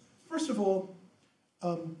to you. First of all,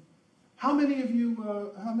 how many of you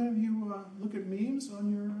look at memes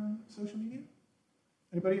on your social media?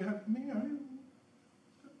 Anybody have meme?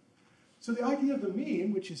 So the idea of the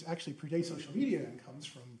meme, which is actually predates social media and comes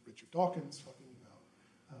from Richard Dawkins talking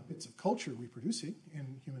about bits of culture reproducing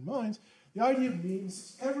in human minds, the idea of memes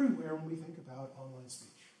is everywhere when we think about online speech.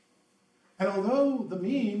 And although the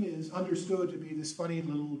meme is understood to be this funny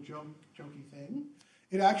little jokey thing,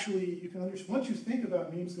 it actually, you can understand, once you think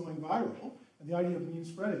about memes going viral, and the idea of memes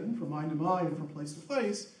spreading from mind to mind and from place to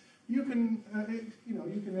place, you can, you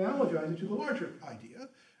can analogize it to the larger idea,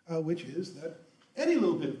 which is that any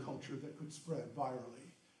little bit of culture that could spread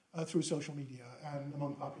virally through social media and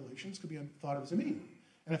among populations could be thought of as a meme.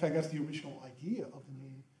 And in fact, that's the original idea of the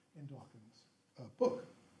meme in Dawkins' book.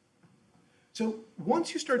 So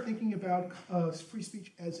once you start thinking about free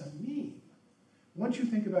speech as a meme, once you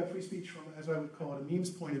think about free speech from, as I would call it, a meme's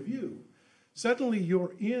point of view, suddenly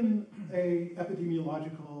you're in a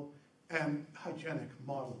epidemiological and hygienic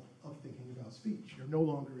model of thinking about speech. You're no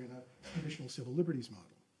longer in a traditional civil liberties model.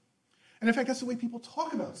 And in fact, that's the way people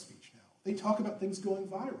talk about speech now. They talk about things going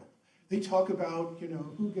viral. They talk about,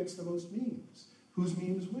 who gets the most memes, whose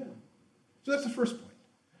memes win. So that's the first point.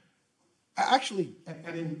 Actually,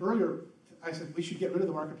 and in earlier, I said we should get rid of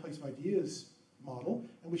the marketplace of ideas model,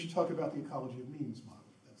 and we should talk about the ecology of memes model.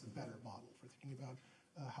 That's a better model for thinking about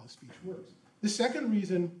how speech works. The second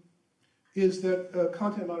reason is that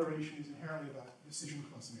content moderation is inherently about decision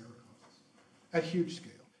costs and error costs at huge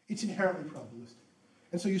scale. It's inherently probabilistic.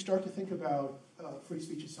 And so you start to think about free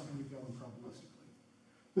speech as something you govern probabilistically.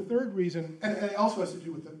 The third reason, and it also has to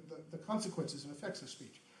do with the consequences and effects of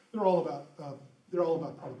speech. They're all about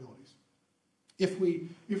probabilities. If we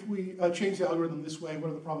change the algorithm this way, what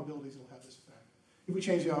are the probabilities it'll have this effect? If we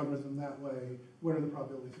change the algorithm that way, what are the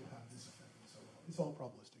probabilities it'll have this effect, and so on. It's all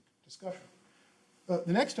probabilistic discussion.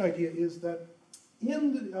 The next idea is that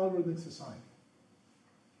in the algorithmic society,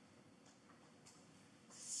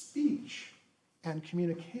 speech and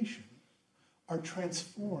communication are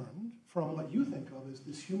transformed from what you think of as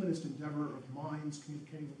this humanist endeavor of minds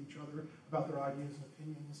communicating with each other about their ideas and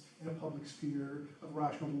opinions in a public sphere of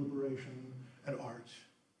rational deliberation and art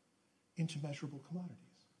into measurable commodities.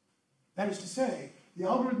 That is to say, the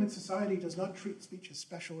algorithmic society does not treat speech as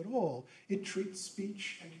special at all. It treats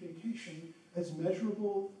speech and communication as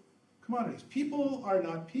measurable commodities. People are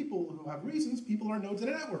not people who have reasons. People are nodes in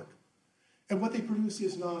a network. And what they produce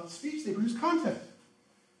is not speech, they produce content.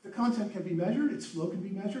 The content can be measured, its flow can be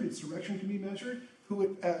measured, its direction can be measured, who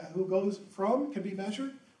it goes from can be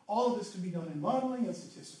measured. All of this can be done in modeling and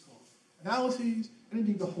statistical analyses, and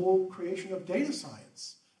indeed the whole creation of data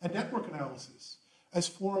science and network analysis as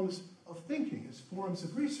forms of thinking, as forms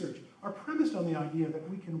of research, are premised on the idea that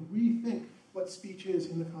we can rethink what speech is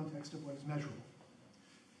in the context of what is measurable.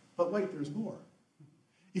 But wait, there's more.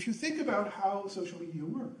 If you think about how social media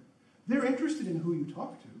work, they're interested in who you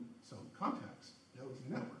talk to, so contacts, nodes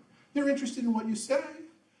in the network. They're interested in what you say,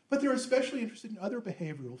 But they're especially interested in other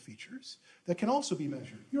behavioral features that can also be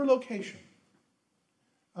measured. Your location,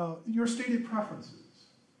 your stated preferences,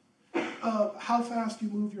 how fast you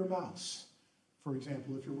move your mouse, for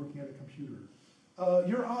example, if you're working at a computer,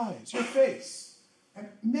 your eyes, your face, and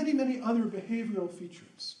many, many other behavioral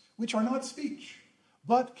features, which are not speech,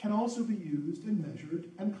 but can also be used and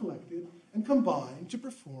measured and collected and combined to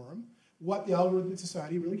perform what the algorithmic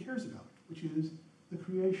society really cares about, which is the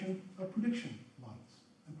creation of prediction models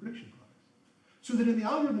and prediction products. So that in the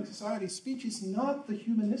algorithmic society, speech is not the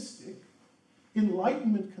humanistic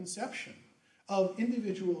Enlightenment conception of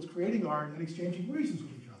individuals creating art and exchanging reasons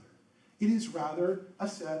with each other. It is rather a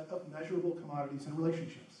set of measurable commodities and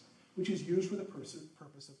relationships, which is used for the purpose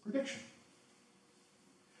of prediction.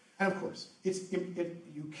 And of course,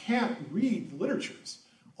 you can't read the literatures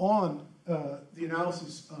on the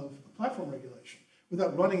analysis of platform regulation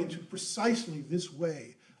without running into precisely this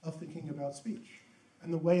way of thinking about speech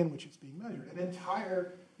and the way in which it's being measured. And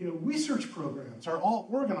entire research programs are all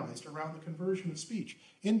organized around the conversion of speech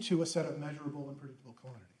into a set of measurable and predictable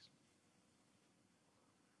commodities.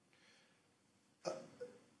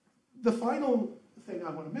 The final thing I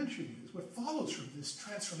want to mention is what follows from this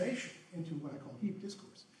transformation into what I call heap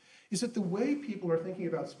discourse, is that the way people are thinking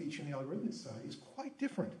about speech in the algorithmic society is quite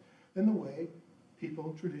different than the way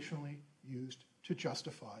people traditionally used to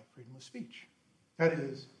justify freedom of speech. That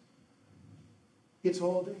is, it's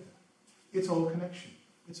all data, it's all connection,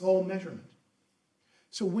 it's all measurement.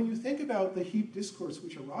 So when you think about the heap discourse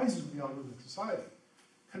which arises in the algorithmic society,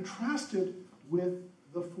 contrasted with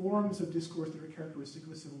the forms of discourse that are characteristic of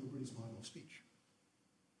the civil liberties model of speech.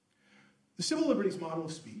 The civil liberties model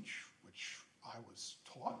of speech, which I was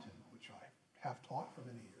taught and which I have taught for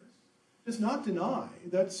many years, does not deny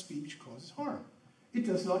that speech causes harm. It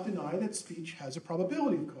does not deny that speech has a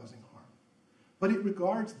probability of causing harm. But it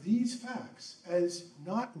regards these facts as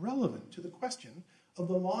not relevant to the question of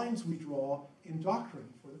the lines we draw in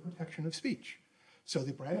doctrine for the protection of speech. So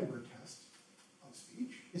the Brandenburg test of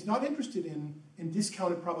speech is not interested in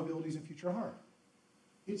discounted probabilities of future harm.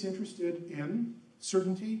 It's interested in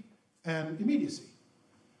certainty and immediacy.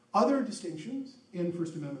 Other distinctions in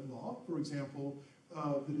First Amendment law, for example,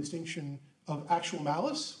 the distinction of actual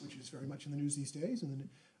malice, which is very much in the news these days in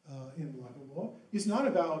libel law, is not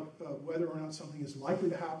about whether or not something is likely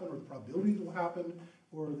to happen or the probability that will happen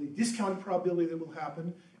or the discounted probability that will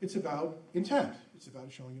happen. It's about intent. It's about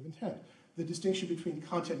a showing of intent. The distinction between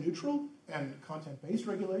content neutral and content-based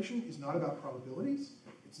regulation is not about probabilities.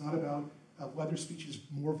 It's not about whether speech is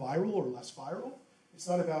more viral or less viral. It's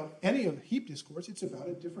not about any of the heap discourse. It's about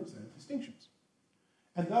a different set of distinctions.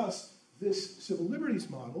 And thus, this civil liberties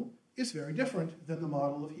model is very different than the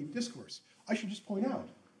model of heap discourse. I should just point out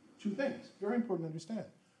two things, very important to understand.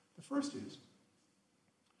 The first is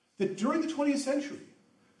that during the 20th century,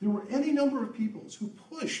 there were any number of peoples who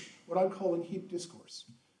pushed what I'm calling heap discourse.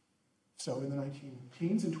 So in the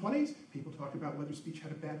 19-teens and 20s, people talked about whether speech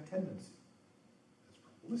had a bad tendency. That's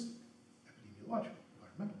probabilistic, epidemiological,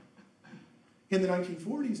 environmental. In the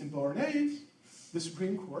 1940s in Barnes, the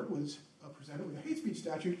Supreme Court was presented with a hate speech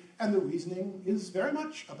statute, and the reasoning is very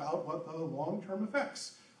much about what the long-term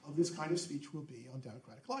effects of this kind of speech will be on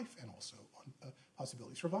democratic life and also on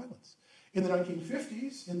possibilities for violence. In the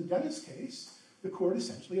 1950s, in the Dennis case, the court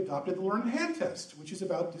essentially adopted the learned hand test, which is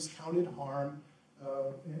about discounted harm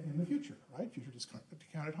in the future, right? Future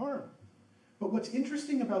discounted harm. But what's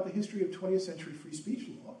interesting about the history of 20th century free speech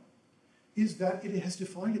law is that it has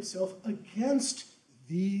defined itself against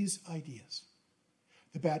these ideas.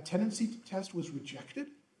 The bad tendency test was rejected.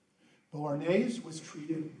 Beauharnais was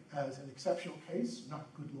treated as an exceptional case,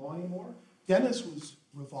 not good law anymore. Dennis was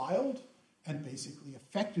reviled and basically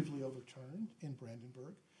effectively overturned in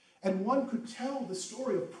Brandenburg. And one could tell the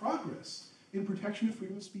story of progress in protection of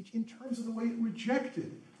freedom of speech in terms of the way it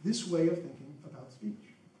rejected this way of thinking about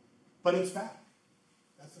speech. But it's back.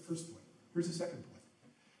 That's the first point. Here's the second point.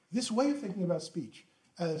 This way of thinking about speech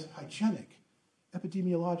as hygienic,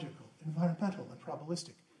 epidemiological, environmental, and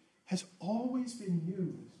probabilistic has always been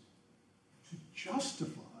used to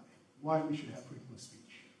justify why we should have freedom of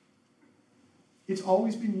speech. It's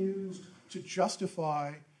always been used to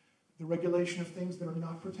justify the regulation of things that are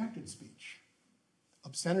not protected speech.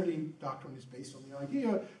 Obscenity doctrine is based on the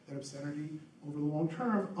idea that obscenity, over the long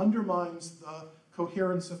term, undermines the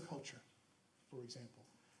coherence of culture, for example,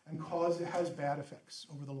 and has bad effects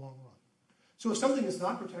over the long run. So if something is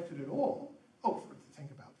not protected at all, think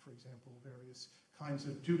about, for example, various kinds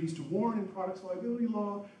of duties to warn in products liability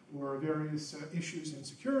law, or various issues in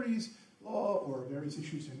securities law, or various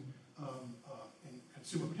issues in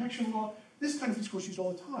consumer protection law. This kind of discourse is used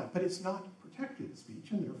all the time, but it's not protected speech,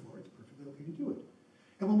 and therefore it's perfectly okay to do it.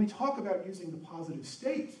 And when we talk about using the positive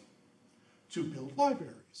state to build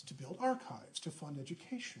libraries, to build archives, to fund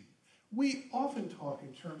education, we often talk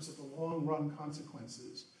in terms of the long-run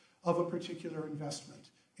consequences of a particular investment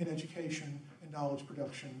in education and knowledge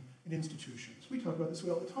production in institutions. We talk about this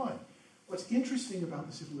way all the time. What's interesting about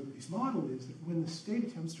the civil liberties model is that when the state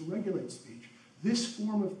attempts to regulate speech, this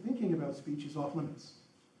form of thinking about speech is off limits.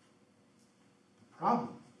 The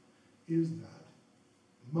problem is that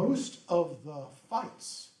most of the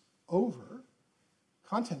fights over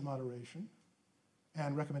content moderation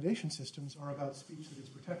and recommendation systems are about speech that is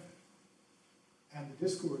protected. And the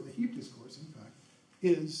discourse, the heap discourse, in fact,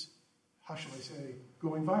 is, how shall I say,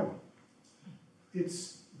 going viral.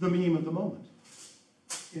 It's the meme of the moment.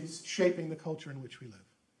 It's shaping the culture in which we live.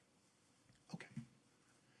 Okay.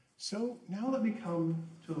 So now let me come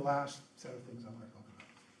to the last set of things I want to talk about.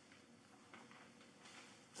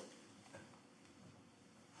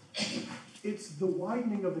 It's the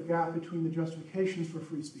widening of the gap between the justifications for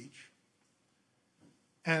free speech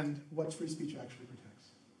and what free speech actually protects.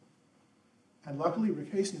 And luckily,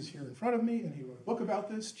 Rick Hasen is here in front of me, and he wrote a book about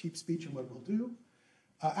this, Cheap Speech and What It Will Do.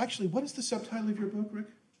 Actually, what is the subtitle of your book, Rick?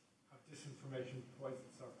 How disinformation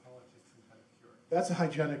poisons our politics and how to cure it. That's a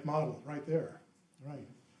hygienic model right there. Right.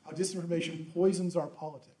 How disinformation poisons our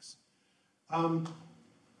politics.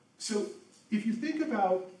 So if you think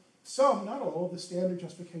about some, not all, of the standard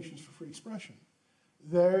justifications for free expression,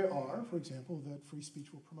 there are, for example, that free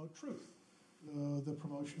speech will promote truth, the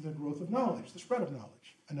promotion, the growth of knowledge, the spread of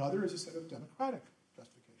knowledge. Another is a set of democratic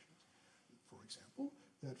justifications. For example,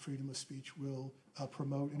 that freedom of speech will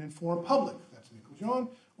promote an informed public, that's Nico John,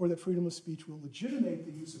 or that freedom of speech will legitimate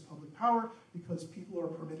the use of public power because people are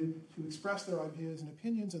permitted to express their ideas and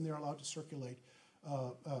opinions and they're allowed to circulate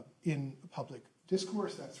in public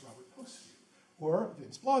discourse. That's Robert Post's view. Or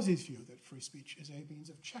Vince Blasi's view that free speech is a means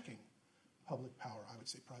of checking public power. I would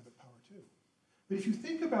say private power too. But if you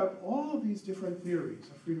think about all of these different theories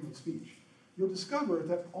of freedom of speech, you'll discover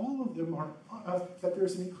that all of them are, that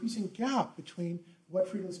there's an increasing gap between what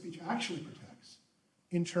freedom of speech actually protects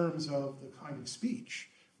in terms of the kind of speech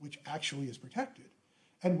which actually is protected,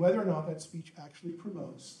 and whether or not that speech actually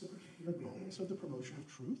promotes the particular goals of the promotion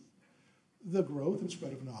of truth, the growth and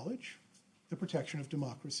spread of knowledge, the protection of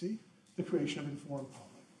democracy, the creation of informed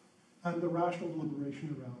public, and the rational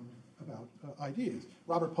deliberation about ideas.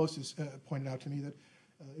 Robert Post has pointed out to me that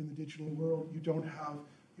in the digital world, you don't have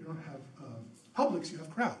publics, you have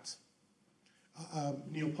crowds.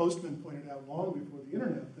 Neil Postman pointed out long before the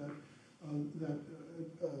internet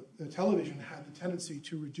that television had the tendency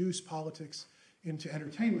to reduce politics into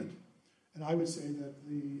entertainment. And I would say that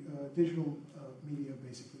the digital media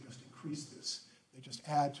basically just increase this. They just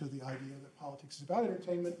add to the idea that politics is about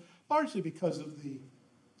entertainment, largely because of the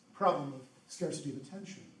problem of scarcity of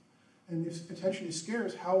attention. And if attention is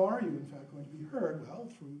scarce, how are you, in fact, going to be heard? Well,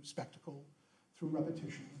 through spectacle, through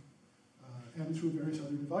repetition, and through various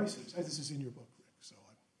other devices. As this is in your book, Rick, so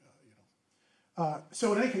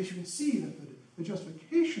so in any case, you can see that the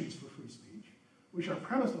justifications for free speech, which are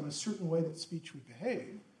premised on a certain way that speech would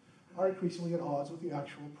behave, are increasingly at odds with the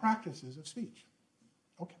actual practices of speech.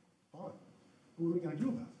 Okay, fine. What are we going to do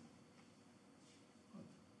about it?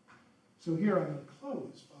 So here I'm going to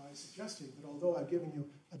close by suggesting that although I've given you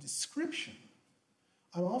a description,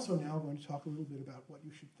 I'm also now going to talk a little bit about what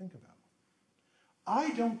you should think about.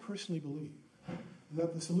 I don't personally believe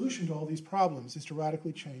that the solution to all these problems is to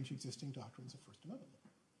radically change existing doctrines of First Amendment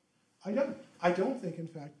law. I don't. I don't think, in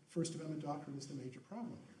fact, First Amendment doctrine is the major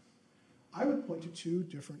problem here. I would point to two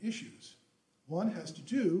different issues. One has to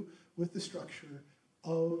do with the structure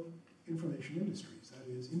of information industries,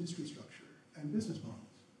 that is, industry structure and business models.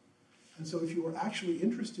 And so if you are actually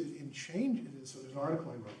interested in change, so there's an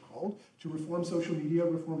article I wrote called To Reform Social Media,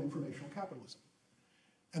 Reform Informational Capitalism.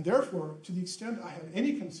 And therefore, to the extent I have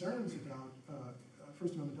any concerns about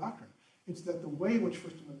First Amendment doctrine, it's that the way in which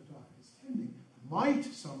First Amendment doctrine is tending might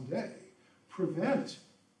someday prevent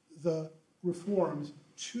the reforms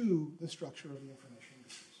to the structure of the information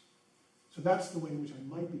industries. So that's the way in which I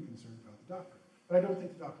might be concerned about the doctrine. But I don't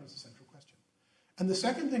think the doctrine is the central question. And the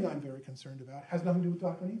second thing I'm very concerned about has nothing to do with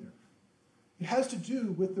doctrine either. It has to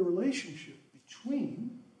do with the relationship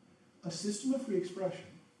between a system of free expression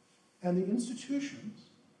and the institutions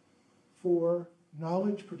for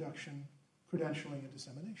knowledge production, credentialing, and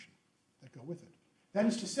dissemination that go with it. That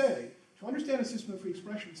is to say, to understand a system of free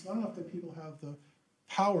expression, it's not enough that people have the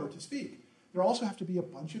power to speak. There also have to be a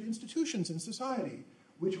bunch of institutions in society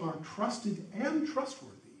which are trusted and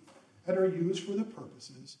trustworthy and are used for the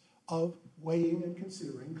purposes of weighing and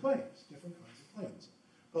considering claims, different kinds of claims,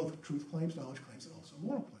 both truth claims, knowledge claims, and also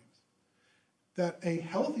moral claims. that a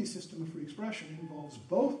healthy system of free expression involves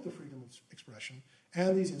both the freedom of expression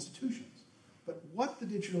and these institutions. But what the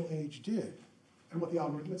digital age did, and what the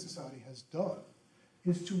algorithmic society has done,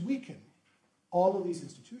 is to weaken all of these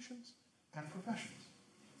institutions and professions.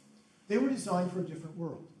 They were designed for a different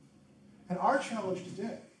world. And our challenge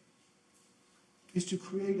today is to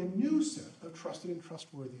create a new set of trusted and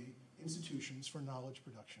trustworthy institutions for knowledge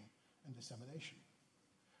production and dissemination,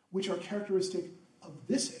 which are characteristic of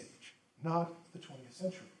this age, not the 20th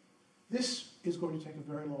century. This is going to take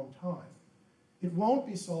a very long time. It won't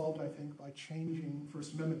be solved, I think, by changing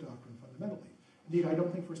First Amendment doctrine fundamentally. Indeed, I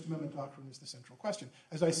don't think First Amendment doctrine is the central question.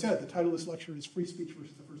 As I said, the title of this lecture is Free Speech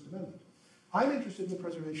versus the First Amendment. I'm interested in the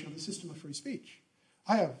preservation of the system of free speech.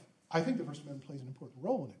 I think the First Amendment plays an important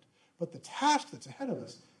role in it. But the task that's ahead of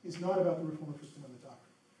us is not about the reform of First Amendment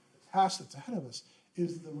doctrine. The task that's ahead of us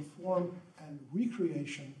is the reform and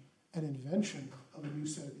recreation and invention of a new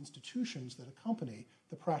set of institutions that accompany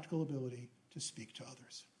the practical ability to speak to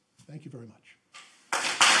others. Thank you very much.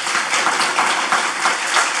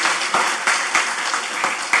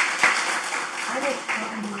 How much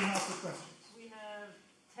time do we have for questions? We have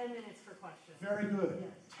 10 minutes for questions. Very good.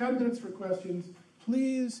 Yes. 10 minutes for questions.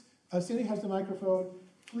 Please, Cindy has the microphone.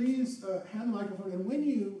 Please hand the microphone. And when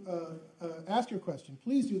you ask your question,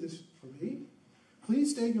 please do this for me.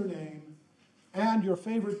 Please state your name and your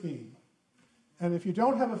favorite meme. And if you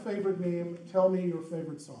don't have a favorite meme, tell me your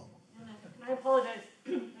favorite song. And I apologize.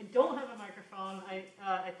 I don't have a microphone.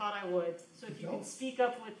 I thought I would. So if you could speak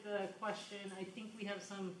up with the question, I think we have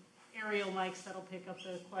some aerial mics that'll pick up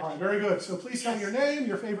the question. All right, very good. So please tell me your name,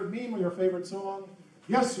 your favorite meme, or your favorite song.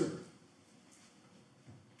 Yes, sir.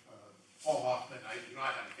 Paul Hoffman. I do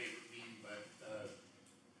not have a favorite meme, but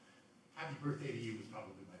happy birthday to you was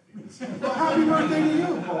probably my favorite. Well, happy birthday to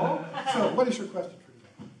you, Paul. So what is your question for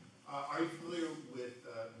today? Are you familiar with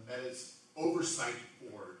Meta's oversight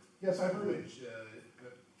board? Yes, I've heard it. Which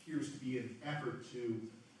appears to be an effort to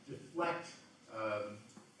deflect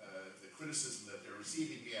the criticism that they're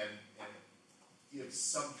receiving and give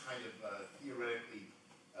some kind of theoretically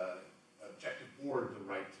objective board the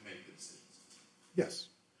right to make the decisions. Yes.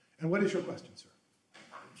 And what is your question, sir?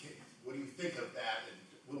 Okay. What do you think of that, and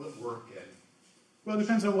will it work? And well, it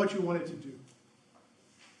depends on what you want it to do.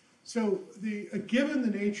 So given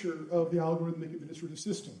the nature of the algorithmic administrative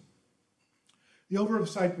system, the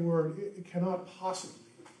oversight board it cannot possibly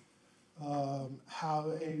have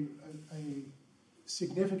a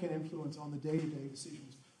significant influence on the day-to-day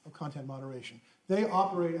decisions of content moderation. They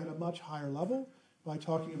operate at a much higher level by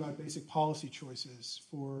talking about basic policy choices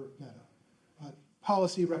for Meta,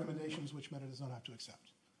 policy recommendations which Meta does not have to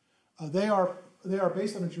accept. They are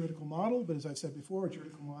based on a juridical model, but as I've said before, a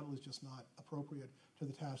juridical model is just not appropriate to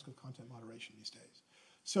the task of content moderation these days.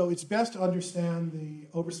 So it's best to understand the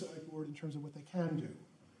oversight board in terms of what they can do,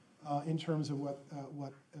 in terms of what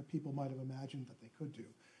people might have imagined that they could do.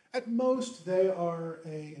 At most, they are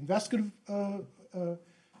an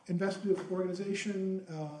investigative organization,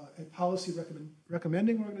 a policy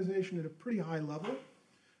recommending organization at a pretty high level.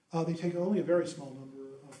 They take only a very small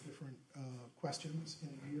number of different questions in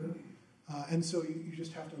a year, and so you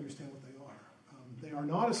just have to understand what they are. They are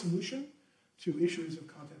not a solution to issues of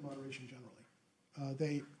content moderation generally.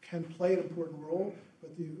 They can play an important role,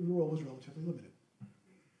 but the role is relatively limited.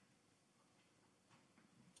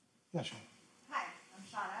 Yeah, Sean. Hi, I'm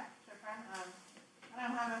Shauna Schifrin. I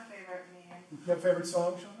don't have a favorite meme. You have a favorite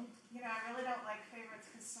song, Shauna? You know, I really don't like favorites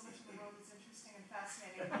because so much of the world is interesting and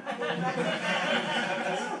fascinating.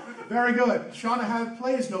 Very good. Shauna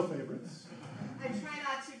plays no favorites. I try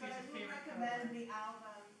not to, but I would recommend the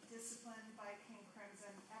album Discipline by King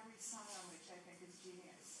Crimson, every song on which I think is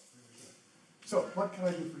genius. So, what can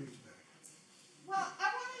I do for you today? Well, I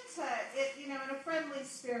wanted to, in a friendly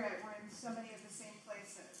spirit, we're in so many of the same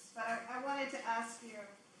places, but I wanted to ask you,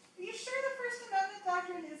 are you sure the First Amendment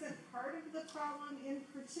doctrine isn't part of the problem in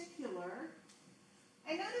particular?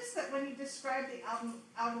 I noticed that when you described the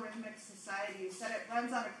algorithmic society, you said it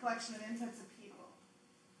runs on a collection of inputs of people.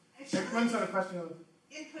 It runs on a question of...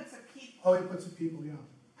 Inputs of people. Oh, inputs of people, yeah.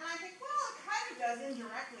 And I think, well, it kind of does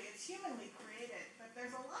indirectly. It's humanly created, but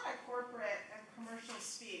there's a lot of corporate and commercial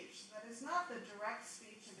speech that is not the direct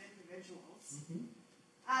speech of individuals. Mm-hmm.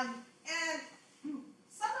 And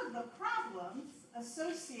some of the problems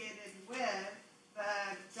associated with the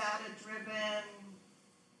data-driven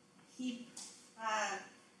heap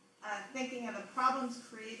thinking of the problems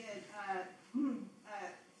created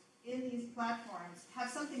in these platforms have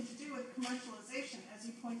something to do with commercialization, as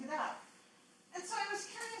you pointed out. And so I was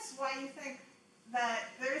curious why you think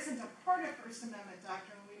that there isn't a part of First Amendment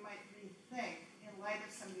doctrine we might rethink in light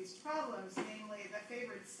of some of these problems, namely the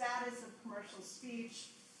favored status of commercial speech,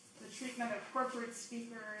 the treatment of corporate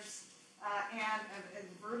speakers, and of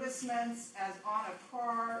advertisements as on a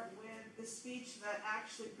par with the speech that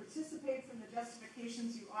actually participates in the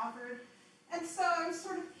justifications you offered. And so I'm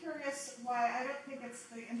sort of curious why, I don't think it's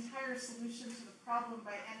the entire solution to the problem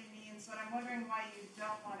by any means, but I'm wondering why you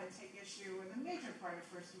don't want to take issue with a major part of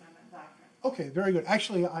First Amendment doctrine. Okay, very good.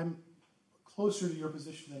 Actually, I'm closer to your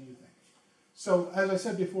position than you think. So, as I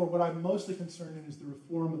said before, what I'm mostly concerned in is the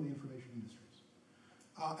reform of the information industries.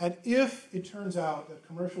 And if it turns out that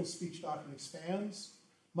commercial speech doctrine expands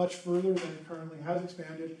much further than it currently has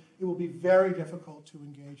expanded, it will be very difficult to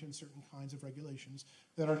engage in certain kinds of regulations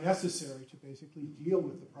that are necessary to basically deal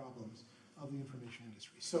with the problems of the information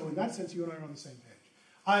industry. So in that sense, you and I are on the same page.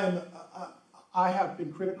 I have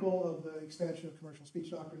been critical of the expansion of commercial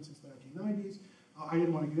speech doctrine since the 1990s. I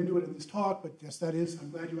didn't want to get into it in this talk, but yes, that is,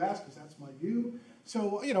 I'm glad you asked, because that's my view.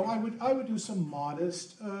 So, you know, I would do some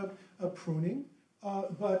modest pruning,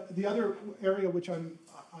 but the other area which I'm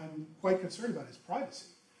quite concerned about is privacy,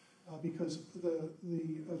 because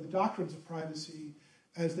the doctrines of privacy,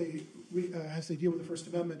 as they deal with the First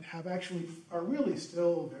Amendment, are really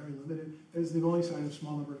still very limited. As they've only cited a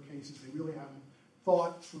small number of cases, they really haven't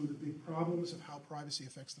thought through the big problems of how privacy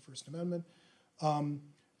affects the First Amendment.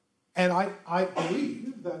 And I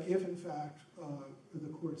believe that if, in fact, the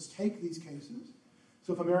courts take these cases,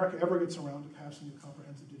 so if America ever gets around to passing the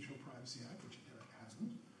Comprehensive Digital Privacy Act, which it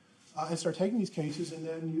hasn't, and start taking these cases and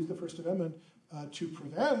then use the First Amendment to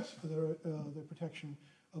prevent the protection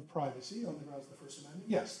of privacy on the grounds of the First Amendment,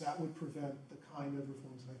 yes, that would prevent the kind of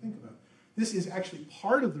reforms that I think about. This is actually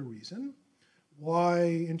part of the reason why,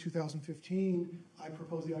 in 2015, I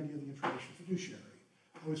proposed the idea of the information fiduciary.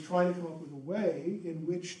 I was trying to come up with a way in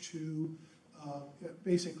which to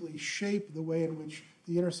basically shape the way in which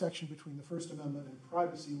the intersection between the First Amendment and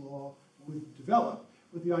privacy law would develop,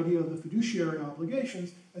 with the idea of the fiduciary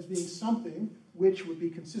obligations as being something which would be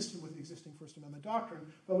consistent with the existing First Amendment doctrine,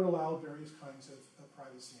 but would allow various kinds of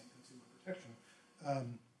privacy and consumer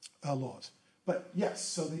protection laws. But yes,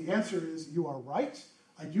 so the answer is you are right.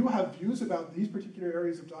 I do have views about these particular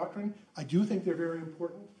areas of doctrine. I do think they're very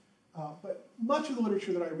important. But much of the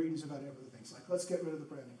literature that I read is about other things, like let's get rid of the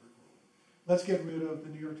Brandenburg Rule. Let's get rid of the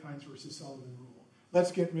New York Times versus Sullivan Rule.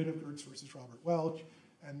 Let's get rid of Gertz versus Robert Welch,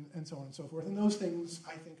 and so on and so forth. And those things,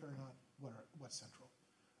 I think, are not what's central.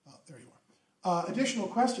 There you are. Additional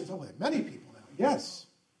questions? Oh, wait, many people now. Yes?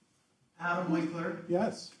 Adam Winkler.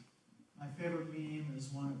 Yes? My favorite meme is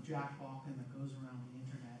one of Jack Balkin that goes around the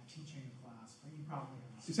internet teaching a class. But you probably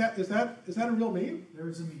have. Is that a real meme? There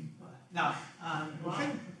is a meme. No.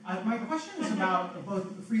 My question is about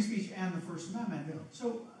both the free speech and the First Amendment. Yeah.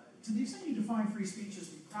 So, to the extent you define free speech as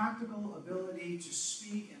the practical ability to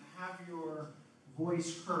speak and have your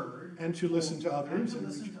voice heard, and to listen to others.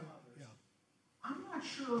 Yeah. I'm not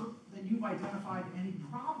sure that you've identified any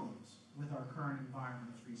problems with our current environment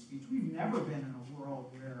of free speech. We've never been in a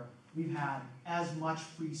world where we've had as much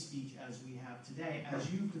free speech as we have today,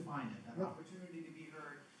 as you've defined it, that opportunity to be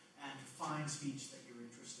heard and to find speech that you're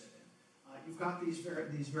interested in. You've got these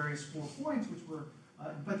various 4 points, which were,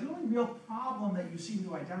 but the only real problem that you seem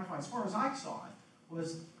to identify, as far as I saw it,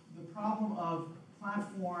 was the problem of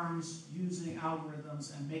platforms using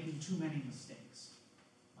algorithms and making too many mistakes.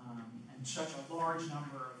 And such a large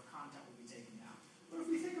number of content will be taken down. But if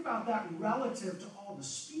we think about that relative to all the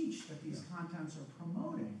speech that these contents are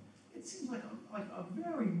promoting, it seems like a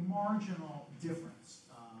very marginal difference,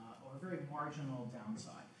 or a very marginal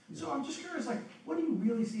downside. So I'm just curious, what do you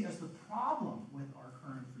really see as the problem with our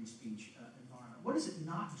current free speech environment? What is it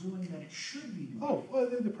not doing that it should be doing? Oh, well,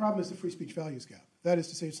 the problem is the free speech values gap. That is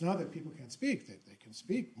to say, it's not that people can't speak. They can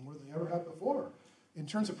speak more than they ever have before. In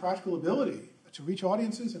terms of practical ability to reach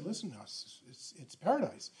audiences and listen to us, it's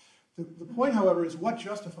paradise. The point, however, is what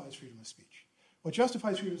justifies freedom of speech. What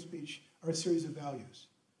justifies freedom of speech are a series of values.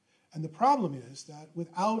 And the problem is that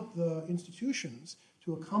without the institutions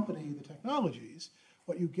to accompany the technologies,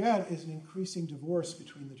 what you get is an increasing divorce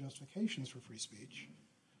between the justifications for free speech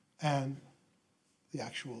and the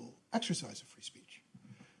actual exercise of free speech.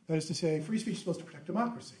 That is to say, free speech is supposed to protect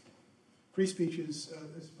democracy. Free speech is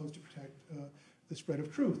supposed to protect the spread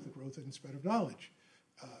of truth, the growth and spread of knowledge.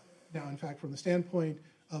 Now, in fact, from the standpoint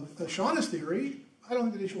of Shauna's theory, I don't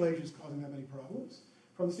think the digital age is causing that many problems.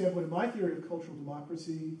 From the standpoint of my theory of cultural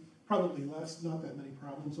democracy, probably less, not that many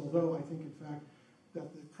problems, although I think, in fact,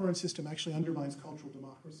 that the current system actually undermines cultural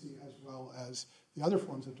democracy as well as the other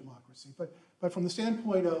forms of democracy. But from the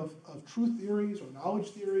standpoint of truth theories or knowledge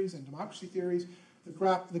theories and democracy theories,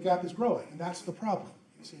 the gap is growing, and that's the problem,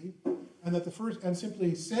 you see? And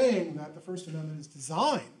simply saying that the First Amendment is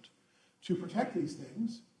designed to protect these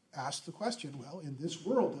things asks the question, well, in this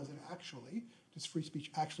world, does free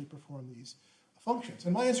speech actually perform these functions?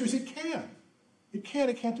 And my answer is it can. It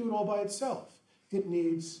can't do it all by itself. It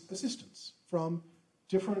needs assistance from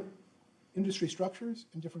different industry structures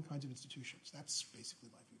and different kinds of institutions. That's basically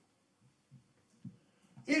my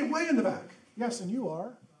view. Way in the back. Yes, and you are?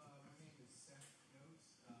 My name is Seth Notes.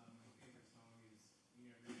 My favorite song is You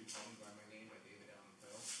Never Really Called Me by My Name by David Allan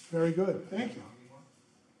Coe. Very good. Thank you.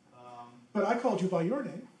 But I called you by your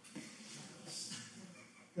name.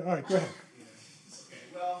 All right, go ahead. Okay,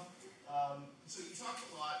 well, so you talked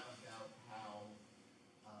a lot about how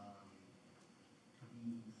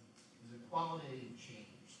there's a qualitative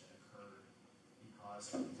change that occurred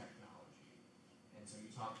because of technology. And so you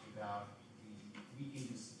talked about the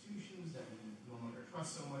weakened institutions that we no longer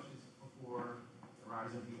trust so much as before, the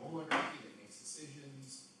rise of the oligarchy that makes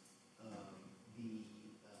decisions, the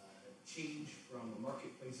change from a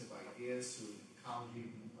marketplace of ideas to an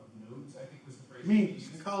ecology of nodes, I think was the phrase. Means,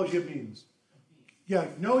 ecology of means. Yeah,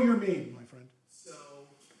 know your mean, my friend. So,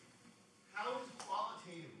 how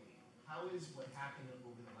is what happened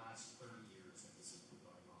over the last 30 years that this has been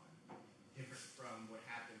going on different from what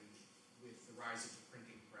happened with the rise of the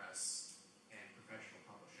printing press and professional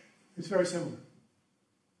publishing? It's very similar.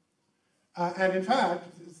 And in fact,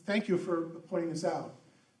 thank you for pointing this out,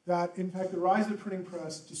 that in fact the rise of the printing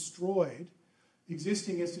press destroyed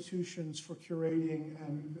existing institutions for curating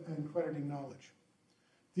and crediting knowledge.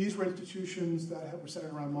 These were institutions that were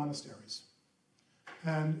centered around monasteries.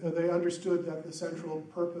 And they understood that the central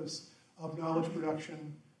purpose of knowledge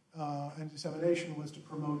production and dissemination was to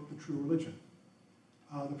promote the true religion.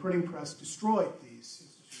 The printing press destroyed these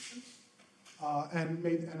institutions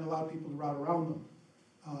and allowed people to route around them.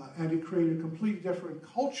 And it created a completely different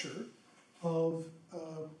culture of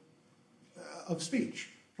speech.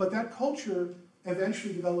 But that culture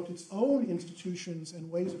eventually developed its own institutions and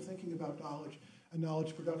ways of thinking about knowledge and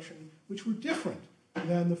knowledge production, which were different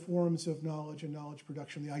than the forms of knowledge and knowledge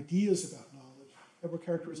production, the ideas about knowledge that were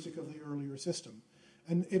characteristic of the earlier system.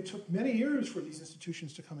 And it took many years for these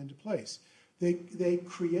institutions to come into place. They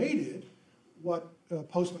created what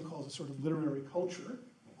Postman calls a sort of literary culture,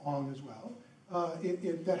 Ong as well,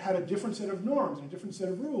 that had a different set of norms and a different set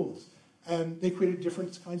of rules. And they created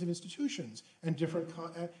different kinds of institutions and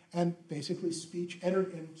and basically speech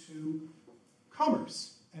entered into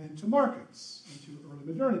commerce and into markets, into early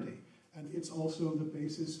modernity. And it's also the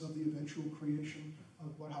basis of the eventual creation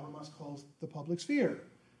of what Habermas calls the public sphere.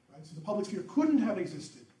 Right? So the public sphere couldn't have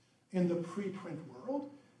existed in the pre-print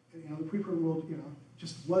world. The pre-print world,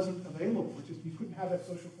 just wasn't available. You couldn't have that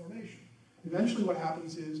social formation. Eventually what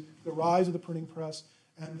happens is the rise of the printing press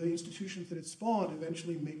and the institutions that it spawned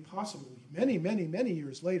eventually make possible, many, many, many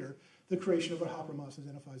years later, the creation of what Habermas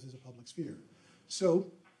identifies as a public sphere.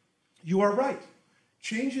 So you are right.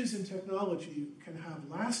 Changes in technology can have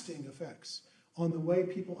lasting effects on the way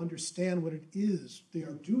people understand what it is they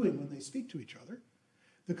are doing when they speak to each other,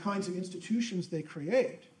 the kinds of institutions they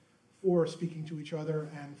create for speaking to each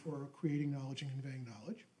other and for creating knowledge and conveying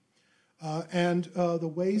knowledge, and the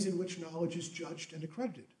ways in which knowledge is judged and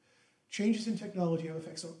accredited. Changes in technology have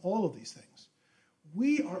effects on all of these things.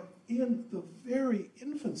 We are in the very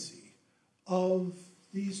infancy of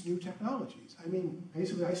these new technologies. I mean,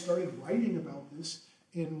 basically, I started writing about this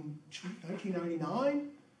in 1999,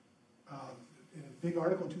 in a big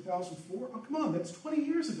article in 2004. Oh, come on, that's 20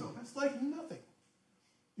 years ago. That's like nothing.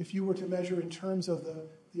 If you were to measure in terms of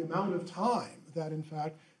the amount of time that, in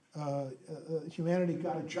fact, humanity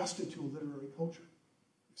got adjusted to a literary culture,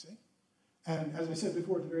 you see? And as I said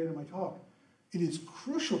before at the very end of my talk, it is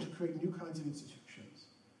crucial to create new kinds of institutions,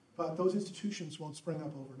 but those institutions won't spring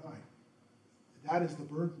up overnight. That is the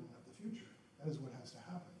burden of the future. That is what has to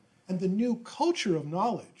happen. And the new culture of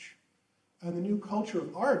knowledge and the new culture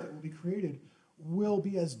of art that will be created will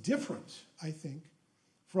be as different, I think,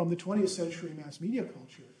 from the 20th century mass media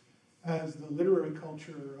culture as the literary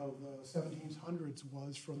culture of the 1700s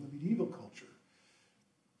was from the medieval culture.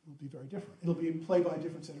 It will be very different. It'll be played by a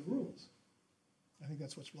different set of rules. I think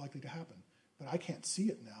that's what's likely to happen. But I can't see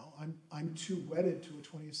it now. I'm too wedded to a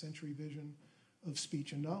 20th century vision of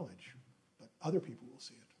speech and knowledge. But other people will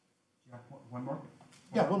see it. Yeah, one more?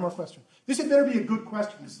 Yeah, one more question. This had better be a good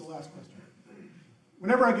question. This is the last question.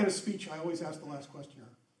 Whenever I get a speech, I always ask the last questioner.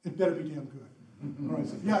 It better be damn good. All right,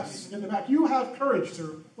 so yes, in the back. You have courage,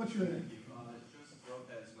 sir. What's your name? Joseph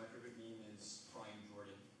Lopez. My favorite meme is Crying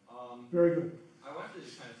Jordan. Very good. I wanted to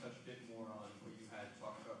just kind of touch a bit more on what you had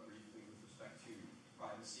talked about briefly with respect to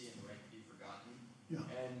privacy and the right to be forgotten. Yeah.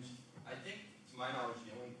 And I think, to my knowledge,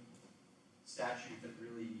 the only statute that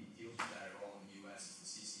really deals with that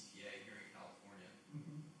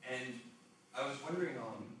wondering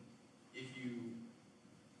if you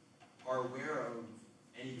are aware of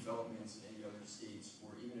any developments in any other states,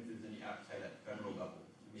 or even if there's any appetite at federal level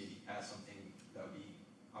to maybe pass something that would be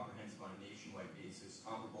comprehensive on a nationwide basis,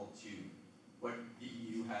 comparable to what the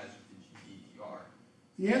EU has with the GDPR.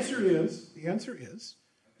 The answer is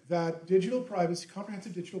that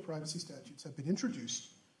comprehensive digital privacy statutes have been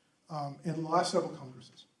introduced in the last several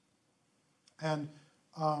Congresses.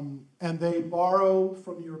 And they borrow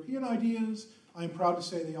from European ideas. I'm proud to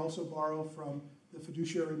say they also borrow from the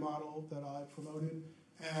fiduciary model that I promoted,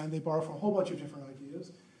 and they borrow from a whole bunch of different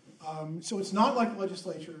ideas. So it's not like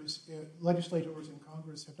legislators in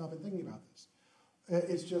Congress have not been thinking about this.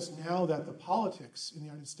 It's just now that the politics in the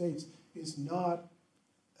United States is not,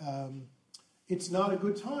 it's not a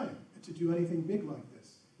good time to do anything big like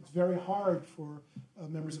this. It's very hard for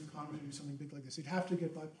members of Congress to do something big like this. They'd have to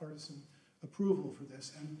get bipartisan approval for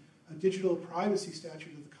this. And a digital privacy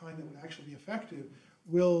statute of the kind that would actually be effective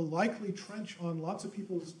will likely trench on lots of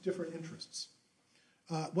people's different interests.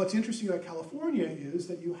 What's interesting about California is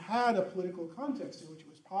that you had a political context in which it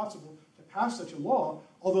was possible to pass such a law,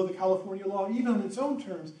 although the California law, even on its own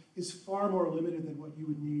terms, is far more limited than what you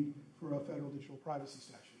would need for a federal digital privacy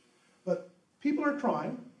statute. But people are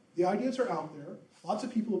trying. The ideas are out there. Lots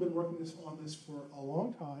of people have been working on this for a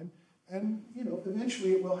long time, and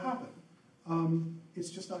eventually it will happen. It's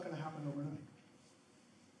just not going to happen overnight.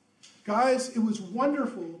 Guys, it was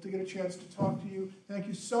wonderful to get a chance to talk to you. Thank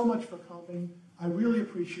you so much for coming. I really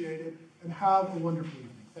appreciate it, and have a wonderful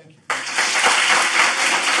evening. Thank you.